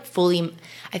feel like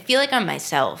I'm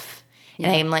myself. Yeah.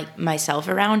 And I'm like myself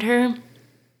around her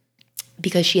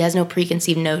because she has no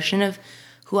preconceived notion of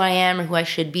who I am or who I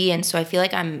should be. And so I feel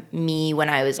like I'm me when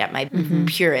I was at my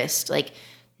purest, like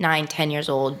 9-10 years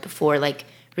old, before like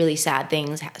really sad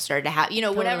things started to happen, you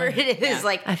know, whatever it is. Yeah.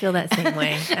 Like I feel that same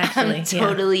way, actually. I'm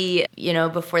totally, you know,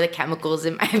 before the chemicals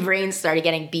in my brain started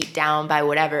getting beat down by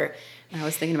whatever. I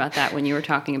was thinking about that when you were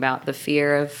talking about the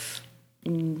fear of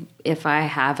if I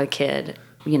have a kid,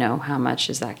 you know, how much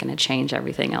is that going to change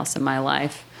everything else in my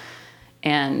life?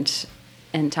 And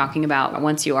talking about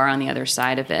once you are on the other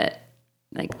side of it,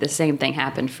 like the same thing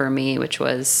happened for me, which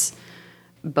was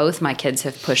both my kids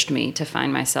have pushed me to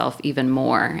find myself even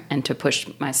more and to push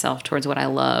myself towards what I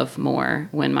love more,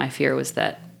 when my fear was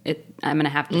that I'm going to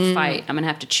have to fight. I'm going to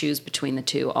have to choose between the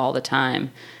two all the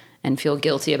time and feel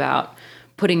guilty about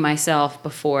putting myself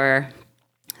before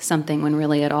something, when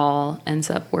really it all ends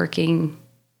up working,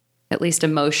 at least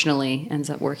emotionally, ends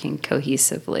up working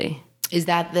cohesively. Is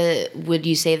that would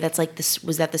you say that's like this,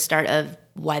 was that the start of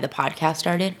why the podcast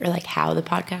started, or like how the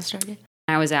podcast started?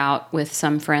 I was out with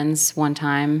some friends one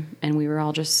time and we were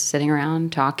all just sitting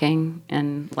around talking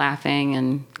and laughing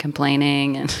and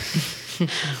complaining. And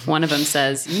one of them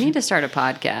says, "You need to start a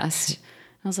podcast."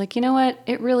 I was like, you know what?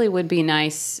 It really would be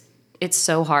nice. It's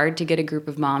so hard to get a group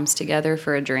of moms together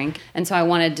for a drink. And so I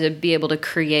wanted to be able to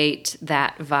create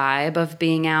that vibe of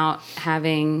being out,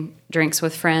 having drinks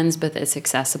with friends, but it's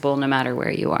accessible no matter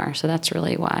where you are. So that's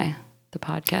really why the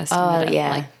podcast ended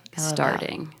up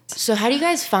starting. So how do you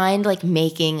guys find like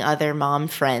making other mom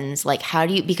friends? Like how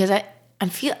do you, because I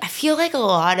feel like a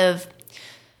lot of,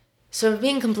 so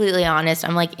being completely honest,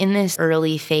 I'm like in this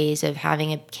early phase of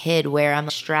having a kid where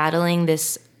I'm straddling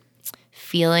this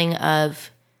feeling of,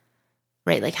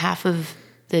 right, like half of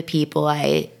the people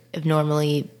I have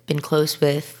normally been close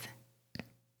with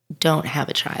don't have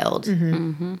a child.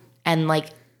 And like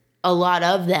a lot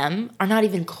of them are not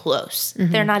even close.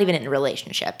 They're not even in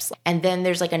relationships. And then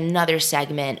there's like another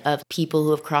segment of people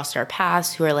who have crossed our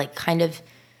paths who are like kind of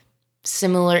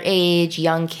similar age,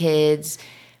 young kids,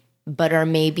 but are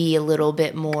maybe a little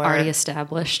bit more Already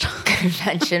established.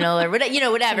 conventional or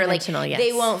whatever, whatever. Like Conventional, yes.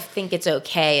 they won't think it's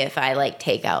okay if I like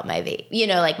take out my vape,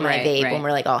 like my Right, vape right. when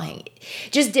we're like all hanging,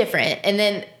 just different. And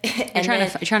then You're trying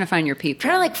to find your people.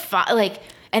 trying to like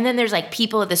and then there's like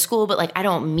people at the school, but like I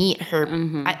don't meet her,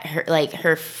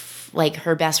 her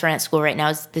best friend at school right now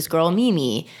is this girl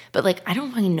Mimi, but like I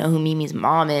don't really know who Mimi's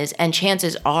mom is, and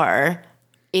chances are,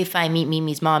 if I meet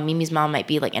Mimi's mom might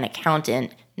be like an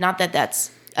accountant. Not that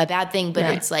that's a bad thing, but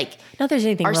it's like Not that there's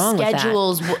anything wrong with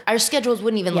that. our schedules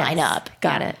wouldn't even line up.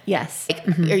 Got it. Yes. Like,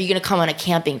 are you going to come on a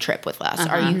camping trip with us?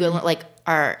 Are you going to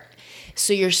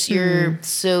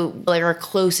so like our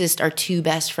closest, our two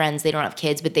best friends, they don't have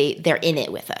kids, but they're in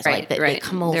it with us. Right, Like they right.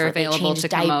 come over, They're they available change to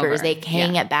come diapers, over. they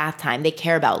hang at bath time. They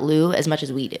care about Lou as much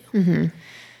as we do.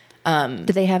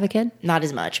 Do they have a kid? Not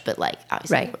as much, but like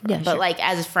obviously, Right. Yeah, but sure. like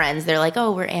as friends, they're like,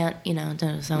 oh, we're aunt, so and so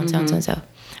and so and so,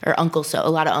 or uncle. So a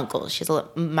lot of uncles.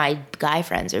 My guy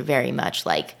friends are very much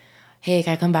like, hey,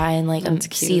 can I come by and like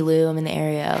see Lou? I'm in the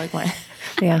area. Like, want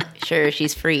Yeah. sure,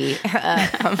 she's free.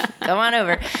 Come on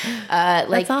over.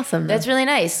 That's awesome, though. That's really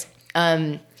nice.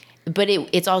 But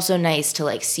it's also nice to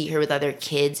like see her with other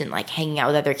kids and like hanging out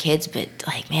with other kids. But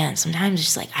like, man, sometimes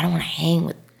just like I don't want to hang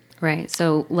with. Right.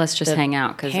 So let's just hang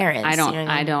out because parents, I don't. you know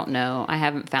what I I mean? don't know. I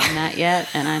haven't found that yet,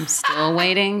 and I'm still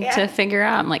waiting to figure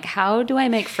out. I'm like, how do I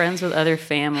make friends with other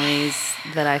families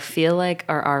that I feel like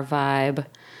are our vibe?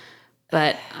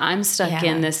 But I'm stuck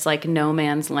in this like no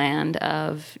man's land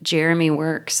of Jeremy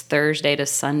works Thursday to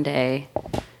Sunday,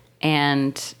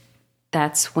 and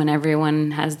that's when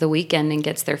everyone has the weekend and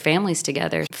gets their families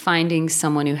together. Finding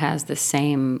someone who has the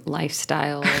same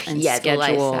lifestyle and Yeah, the schedule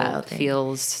lifestyle thing.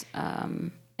 feels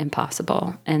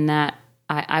impossible. And that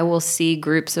I will see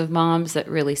groups of moms that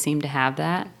really seem to have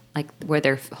that, like where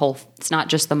their whole, it's not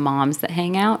just the moms that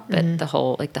hang out, but the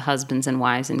whole, like the husbands and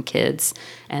wives and kids,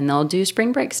 and they'll do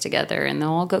spring breaks together and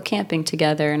they'll all go camping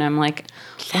together. And I'm like,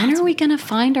 when are we going to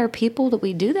find our people that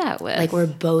we do that with? Like where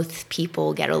both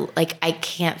people like I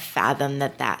can't fathom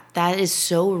that is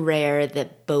so rare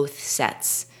that both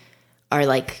sets are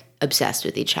like obsessed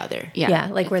with each other. Yeah,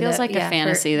 like it where feels like a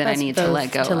fantasy that I us need to both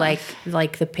let go to of.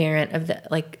 like the parent of the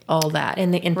like all that,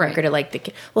 and Right. Parker to like the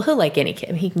kid. Well, he'll like any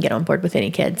kid. He can get on board with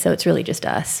any kid. So it's really just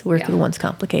us. We're the ones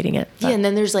complicating it. Yeah, and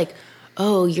then there's like,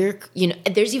 oh,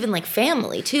 there's even like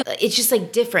family too. It's just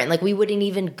like different. Like we wouldn't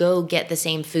even go get the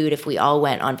same food if we all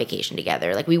went on vacation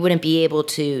together. Like we wouldn't be able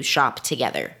to shop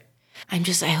together. I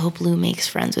hope Lou makes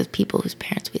friends with people whose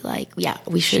parents we like. Yeah,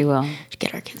 we should She will.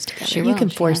 get our kids together. She You will. can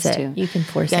She force has it. to. You can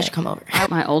force You guys it. should come over.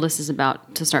 My oldest is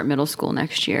about to start middle school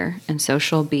next year, and so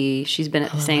she's been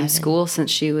at the same school since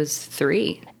she was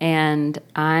 3. And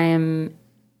I'm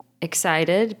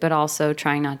excited, but also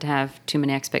trying not to have too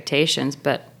many expectations.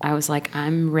 But I was like,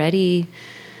 I'm ready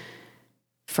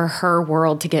for her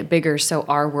world to get bigger so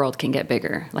our world can get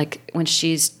bigger. Like when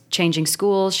she's changing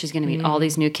schools, she's going to meet all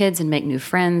these new kids and make new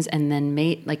friends, and then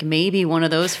maybe one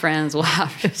of those friends will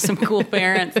have some cool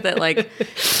parents that like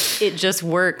it just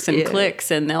works and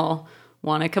clicks, and they'll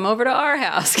want to come over to our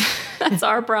house. That's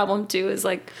our problem too, is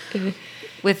like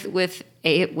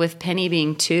with Penny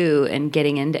being 2 and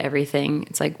getting into everything.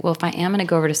 It's like, well, if I am going to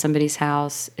go over to somebody's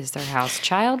house, is their house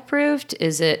child-proofed?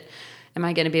 Am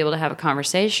I going to be able to have a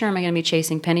conversation, or am I going to be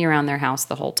chasing Penny around their house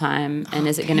the whole time? And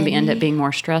is it going to end up being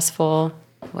more stressful?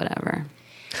 Whatever.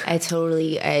 I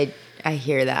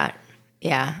hear that.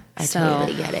 Yeah, I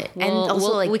totally get it. And Well,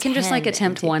 also, like, we can just like 10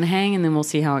 attempt one hang, and then we'll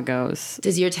see how it goes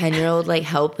Does your 10-year-old like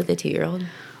help with the 2-year-old?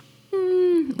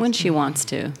 when she wants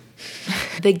to.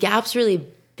 The gap's really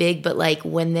big, but like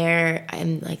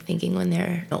I'm like thinking when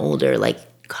they're older, like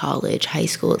college, high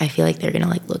school, I feel like they're gonna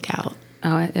like look out. Oh,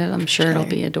 I'm sure it'll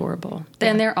be adorable.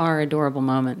 And there are adorable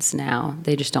moments now.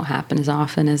 They just don't happen as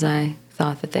often as I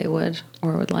thought that they would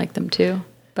or would like them to.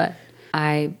 But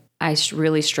I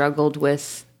really struggled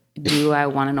with, do I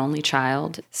want an only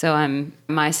child? So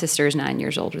my sister is 9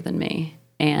 years older than me,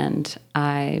 and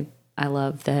I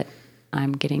love that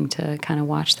I'm getting to kind of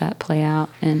watch that play out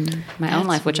in my own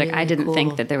life, which I really didn't think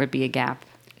cool. that there would be a gap.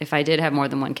 If I did have more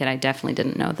than one kid, I definitely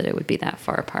didn't know that it would be that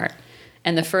far apart.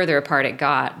 And the further apart it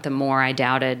got, the more I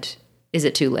doubted, is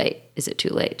it too late? Is it too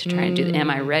late to try and do that?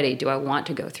 Am I ready? Do I want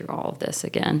to go through all of this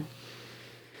again?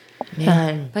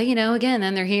 Man, But again,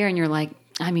 then they're here and you're like,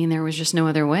 there was just no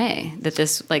other way that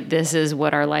this is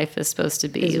what our life is supposed to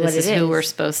be. Is what This is it who is. we're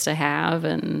supposed to have.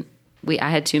 And I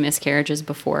had 2 miscarriages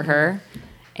before her.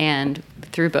 And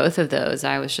through both of those,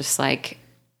 I was just like,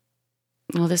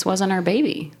 well, this wasn't our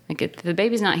baby. Like if the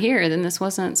baby's not here, then this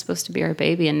wasn't supposed to be our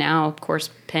baby. And now, of course,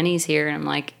 Penny's here. And I'm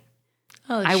like,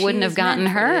 I wouldn't have gotten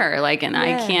her. Like, and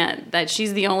I can't, that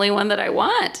she's the only one that I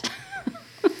want.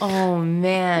 Oh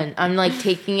man, I'm like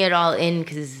taking it all in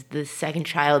because the second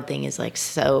child thing is like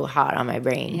so hot on my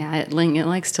brain. Yeah, it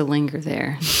likes to linger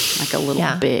there like a little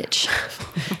bitch.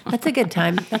 That's a good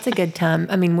time. That's a good time.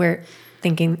 I mean, we're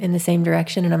thinking in the same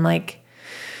direction, and I'm like,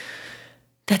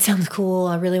 that sounds cool.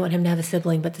 I really want him to have a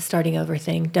sibling, but the starting over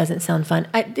thing doesn't sound fun.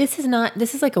 This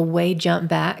is like a way jump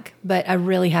back, but I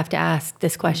really have to ask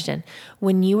this question.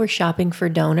 When you were shopping for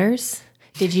donors,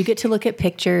 did you get to look at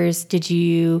pictures? Did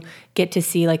you get to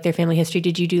see like their family history?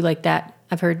 Did you do like that?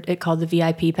 I've heard it called the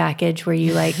VIP package where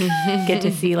you like get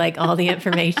to see like all the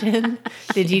information.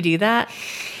 Did you do that?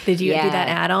 Did you do that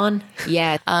add-on?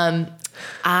 Yeah.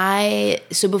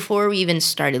 So before we even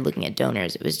started looking at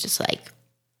donors, it was just like,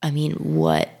 I mean,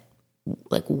 where?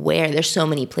 There's so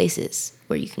many places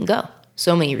where you can go.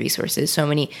 So many resources, so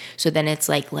then it's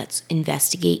like, let's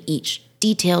investigate each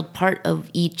detailed part of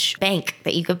each bank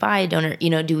that you could buy a donor.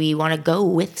 You know, do we want to go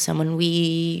with someone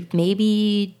we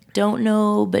maybe don't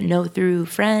know, but know through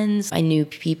friends? I knew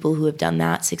people who have done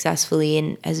that successfully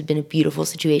and has been a beautiful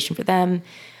situation for them.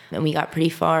 And we got pretty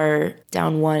far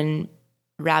down one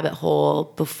rabbit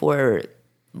hole before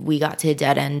we got to a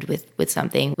dead end with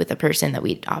something with a person that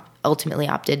we ultimately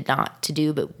opted not to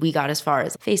do, but we got as far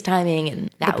as FaceTiming,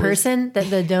 and that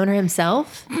the donor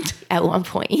himself at one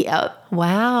point. Yep.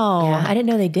 Wow. Yeah. I didn't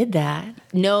know they did that.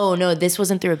 No, this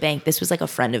wasn't through a bank. This was like a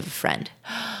friend of a friend.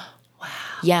 Wow.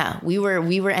 Yeah, we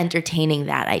were entertaining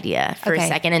that idea for a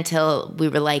second until we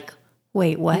were like,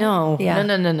 wait, what? No, yeah.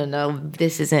 no.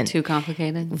 This isn't Too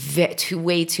complicated.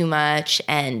 Way too much,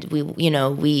 and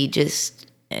we just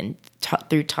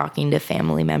through talking to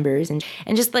family members and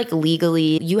just like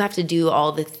legally, you have to do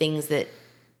all the things that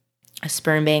a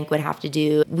sperm bank would have to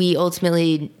do. We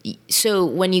ultimately, so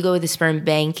when you go with the sperm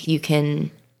bank, you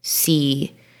can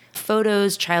see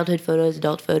photos, childhood photos,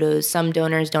 adult photos. Some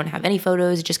donors don't have any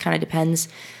photos. It just kind of depends.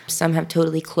 Some have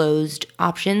totally closed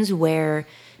options where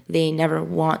they never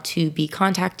want to be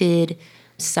contacted.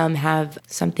 Some have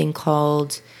something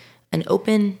called an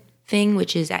open thing,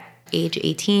 which is at age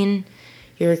 18.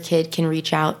 Your kid can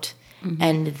reach out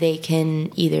and they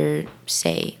can either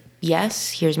say,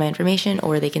 yes, here's my information,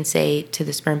 or they can say to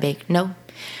the sperm bank, no.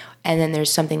 And then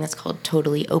there's something that's called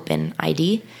totally open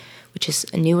ID, which is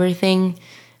a newer thing,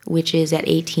 which is at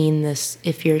 18,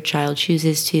 if your child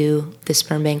chooses to, the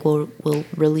sperm bank will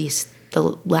release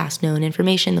the last known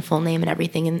information, the full name and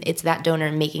everything. And it's that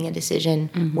donor making a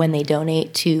decision when they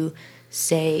donate to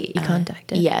say, be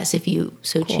contacted. Yes, if you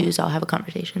so choose, I'll have a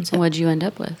conversation. So What'd you end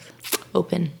up with?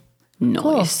 open.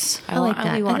 Nice. Cool. I like that.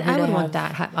 I would want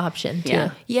that option too.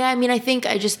 Yeah, I mean, I think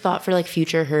I just thought for like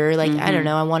future her, like, I don't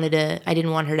know, I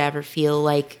didn't want her to ever feel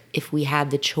like if we had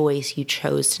the choice, you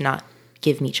chose to not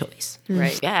give me choice.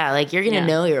 Right. Yeah, like you're going to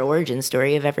know your origin story.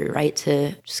 You have every right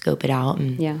to scope it out.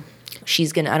 And I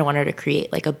don't want her to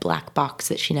create like a black box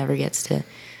that she never gets to.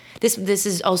 This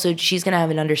is also, she's going to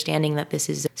have an understanding that this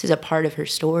is a part of her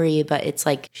story, but it's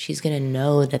like she's going to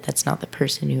know that that's not the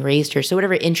person who raised her. So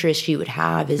whatever interest she would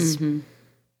have is,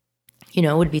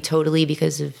 would be totally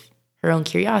because of her own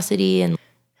curiosity and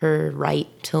her right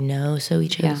to know. So we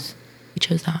chose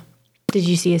that. Did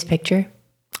you see his picture?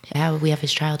 Yeah, we have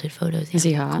his childhood photos. Yeah. Is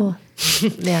he hot? Cool.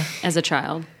 Yeah. As a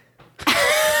child.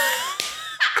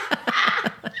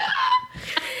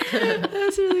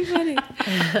 That's really funny.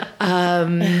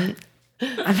 I'm not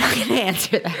going to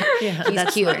answer that. Yeah, he's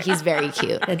cute. Smart. He's very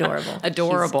cute. Adorable.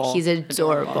 He's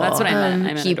adorable. That's what I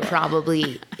meant. He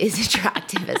probably is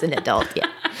attractive as an adult. Yeah.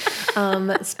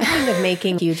 Speaking of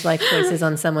making huge life choices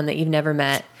on someone that you've never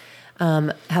met,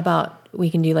 how about we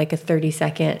can do like a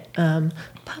 30-second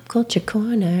pop culture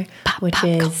corner, I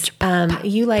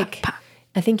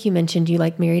think you mentioned you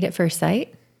like Married at First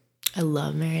Sight. I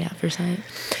love Married at First Sight.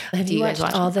 Have you guys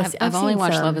watched all this? I've only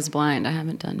watched Love is Blind. I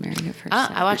haven't done Married at First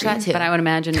Sight. I watched that too. But I would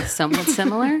imagine it's somewhat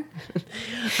similar.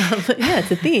 Yeah,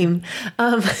 it's a theme.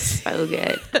 So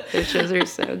good. Those shows are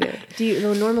so good.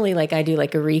 Normally I do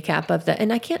like a recap of that,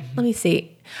 and I can't, let me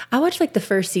see. I watched like the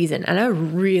first season and I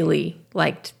really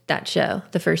liked that show,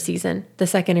 the first season. The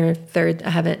second or third, I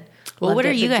haven't. Well, what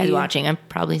are you guys watching? I've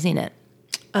probably seen it.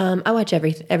 I watch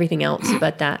everything else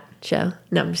but that show.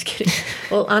 No, I'm just kidding.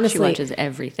 Well, honestly, she watches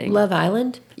everything. Love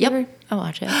Island. Yep, I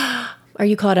watch it. Are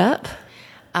you caught up?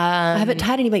 I haven't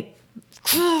had anybody.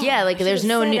 Yeah, like there's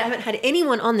no new. I haven't had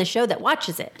anyone on the show that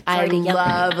watches it. I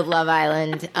love Love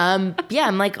Island. Yeah,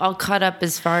 I'm like all caught up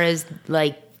as far as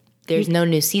like there's no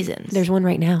new seasons. There's one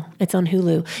right now. It's on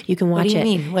Hulu. You can watch it. What do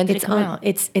you mean? When did it come out?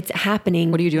 It's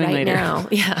happening. What are you doing right later? now?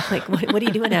 Yeah, like what are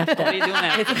you doing after? What are you doing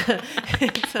after?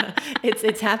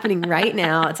 It's happening right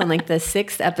now. It's on like the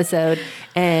 6th episode,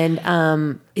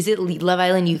 and is it Love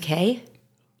Island UK?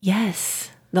 Yes.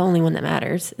 The Only One That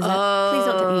Matters. Is that, please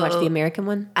don't tell me you watch the American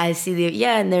one. I see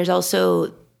and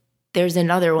there's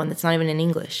another one that's not even in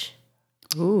English.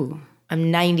 Ooh. I'm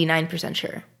 99%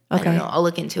 sure. Okay. I don't know. I'll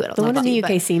look into it. I'll The one talk in to the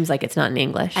you, UK seems like it's not in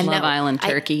English. I know. Love Island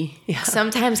Turkey.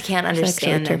 Sometimes can't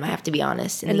understand them. Turkey. I have to be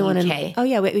honest. In And the the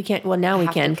one UK. we can't. Well, now we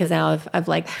can because now I've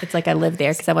like it's like I live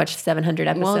there because I watched 700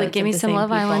 episodes. Well, give me of the some same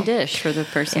Love people. Island dish for the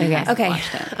person who hasn't Okay.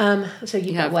 watched it. So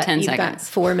you have got what? 10 You've got seconds.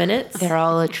 4 minutes. They're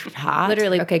all hot.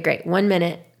 Literally. Okay, great. 1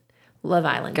 minute. Love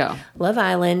Island. Go. Love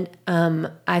Island.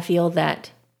 I feel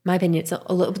that my opinion is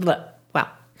a little. Wow.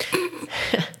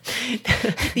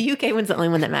 The UK one's the only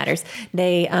one that matters.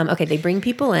 They they bring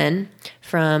people in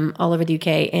from all over the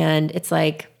UK, and it's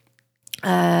like,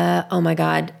 oh my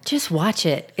God, just watch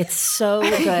it. It's so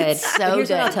good. Here's good.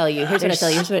 what I'll tell you. Here's what I'll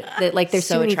tell you. There's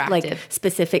so so many attractive. like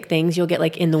specific things you'll get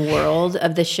like in the world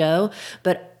of the show,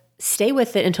 but stay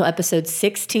with it until episode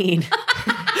 16.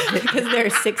 Because there are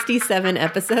 67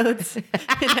 episodes in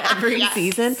every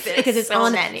season. Because it's so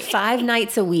on many. 5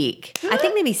 nights a week. I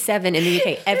think maybe 7 in the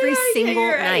UK every single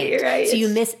night. you're right. So you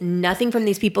miss nothing from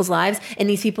these people's lives. And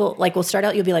these people like will start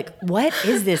out, you'll be like, what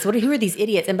is this? Who are these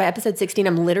idiots? And by episode 16,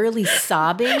 I'm literally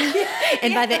sobbing.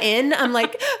 And by the end, I'm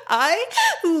like, I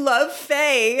love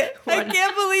Faye. I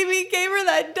can't believe he gave her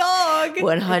that dog.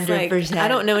 100%. It's like, I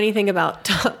don't know anything about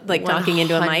talking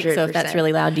into a mic, so if that's 100%.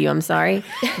 really loud to you, I'm sorry.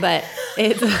 But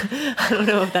it's I don't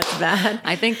know if that's bad.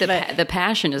 I think the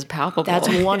passion is palpable. That's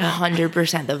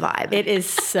 100% the vibe. It is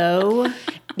so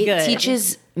good. It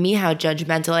teaches me how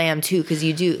judgmental I am too, because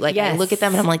you do like I Yes. look at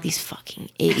them and I'm like, these fucking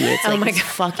idiots, like these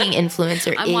fucking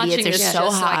influencer I'm watching idiots are this so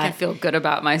just so I hot. can feel good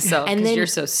about myself And because then you're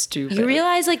so stupid. You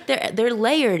realize like they're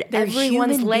layered.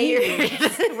 Everyone's human layered.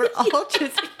 We're all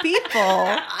just people.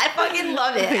 I fucking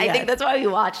love it. I Yes. think that's why we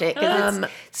watch it because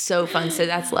it's so fun. So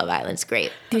that's Love Island. It's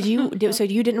great. So you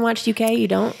didn't watch UK? You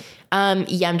don't?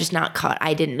 Yeah, I'm just not caught.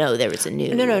 I didn't know there was a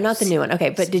new. No, not the new one.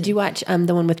 Okay, but did you watch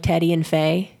the one with Teddy and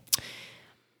Faye?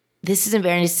 This is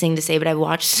embarrassing to say, but I've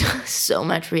watched so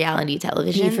much reality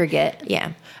television. You forget.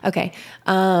 Yeah. Okay.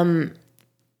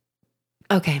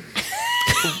 Okay.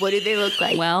 What do they look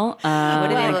like? Well, What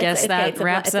do they I look guess like? that It's a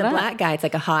wraps it's it a up. black guy. It's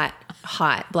like a hot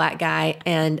black guy,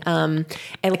 and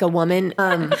like a woman.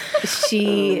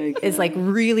 She is like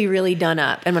really, really done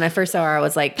up. And when I first saw her, I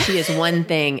was like, she is one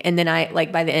thing. And then I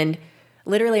like by the end,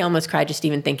 literally almost cried just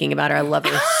even thinking about her. I love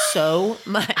her so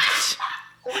much.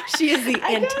 She is the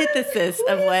antithesis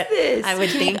of what I would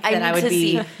think I that I need would to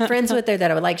be see. friends with her,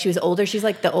 that I would like. She was older. She's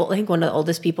like I think one of the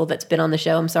oldest people that's been on the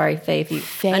show. I'm sorry, Faye, if you,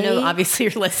 I know Faye? obviously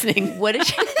you're listening. What is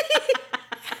she?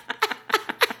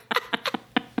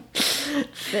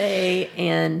 Faye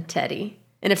and Teddy.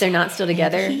 And if they're not still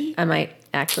together, I might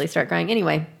actually start crying.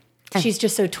 Anyway, she's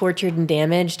just so tortured and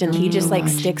damaged, and he just like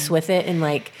sticks with it and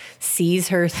like sees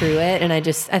her through it. And I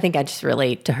think I just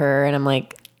relate to her, and I'm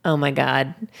like, oh my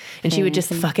God. And she would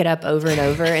just fuck it up over and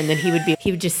over, and then he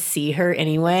would just see her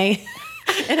anyway.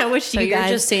 And I wish So you you're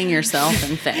guys just seeing yourself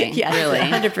in Faye. yeah, Really.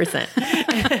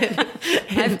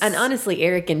 100%. and honestly,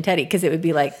 Eric and Teddy, because it would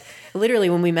be like, literally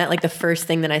when we met, like the first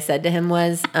thing that I said to him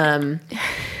was, oh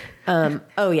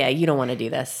yeah, you don't want to do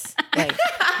this. Like,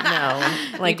 no.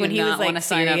 Like do when he not was like wanna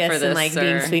sign up serious for and this, like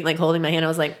being sir. sweet, like holding my hand, I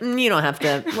was like, you don't have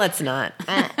to, let's not,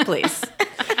 please.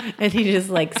 And he just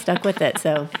like stuck with it.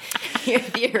 So You're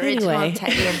the original Anyway.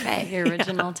 Teddy and Faye. The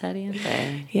original Teddy and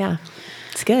Faye. yeah,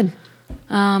 it's good.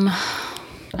 I'm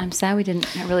sad we didn't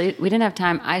have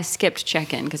time. I skipped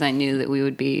check-in because I knew that we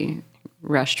would be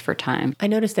rushed for time. I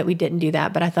noticed that we didn't do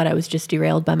that, but I thought I was just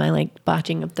derailed by my like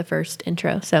botching of the first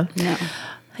intro. So No.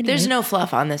 There's no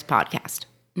fluff on this podcast.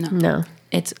 no.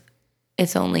 It's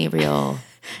only real.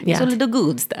 Yeah. It's only the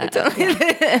good stuff.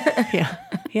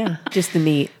 Yeah. Just the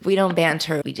meat. We don't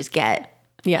banter. We just get.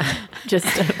 Yeah, just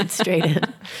straight in,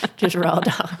 just raw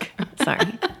dog.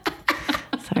 Sorry.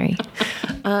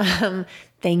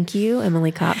 Thank you,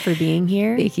 Emily Kopp, for being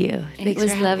here. Thank you. It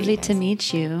was lovely to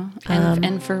meet you,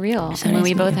 and for real. And when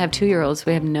we both have 2-year-olds,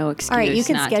 we have no excuse. All right, you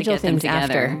can not schedule to get them things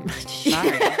together. after.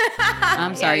 Sorry.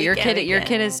 I'm sorry. Your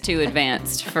kid is too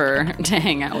advanced to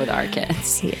hang out with our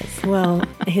kids. He is. Well,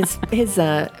 his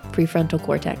prefrontal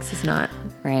cortex is not.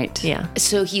 Right. Yeah,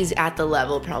 So he's at the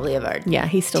level probably of our. yeah.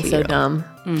 He's still so 2-year-old. dumb.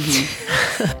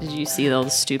 Did you see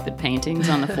those stupid paintings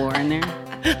on the floor in there?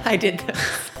 I did those.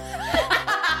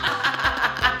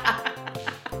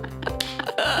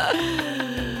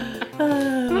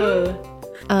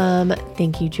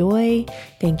 Thank you, Joy.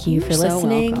 Thank you for so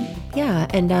listening. welcome. Yeah,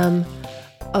 and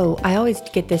I always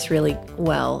get this really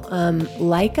well.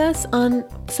 Like us on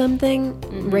something,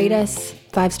 rate us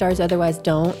 5 stars. Otherwise,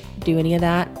 don't do any of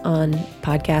that on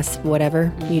podcasts,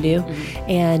 whatever you do.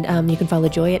 And you can follow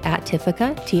Joy at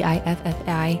Tiffica, Tiffi.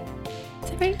 Is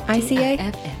that right? ICA?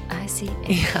 Tiffica.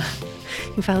 Yeah.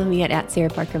 You can follow me at Sarah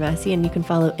Parker Massey, and you can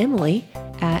follow Emily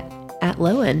at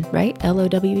Lowen, right?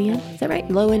 Lowen. Is that right?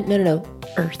 Lowen? No.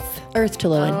 Earth to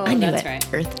Lowen. Oh, I knew that's it.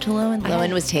 right. Earth to Lowen?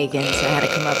 Lowen was taken, so I had to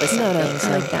come up with something. No, so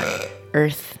I like that.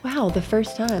 Earth. Wow, the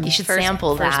first time. You should First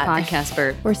sample that. podcast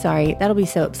burp. We're sorry. That'll be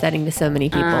so upsetting to so many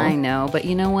people. I know, but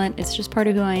you know what? It's just part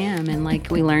of who I am. And like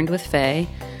we learned with Faye,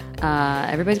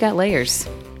 everybody's got layers.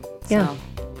 Yeah. So.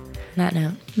 That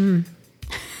note.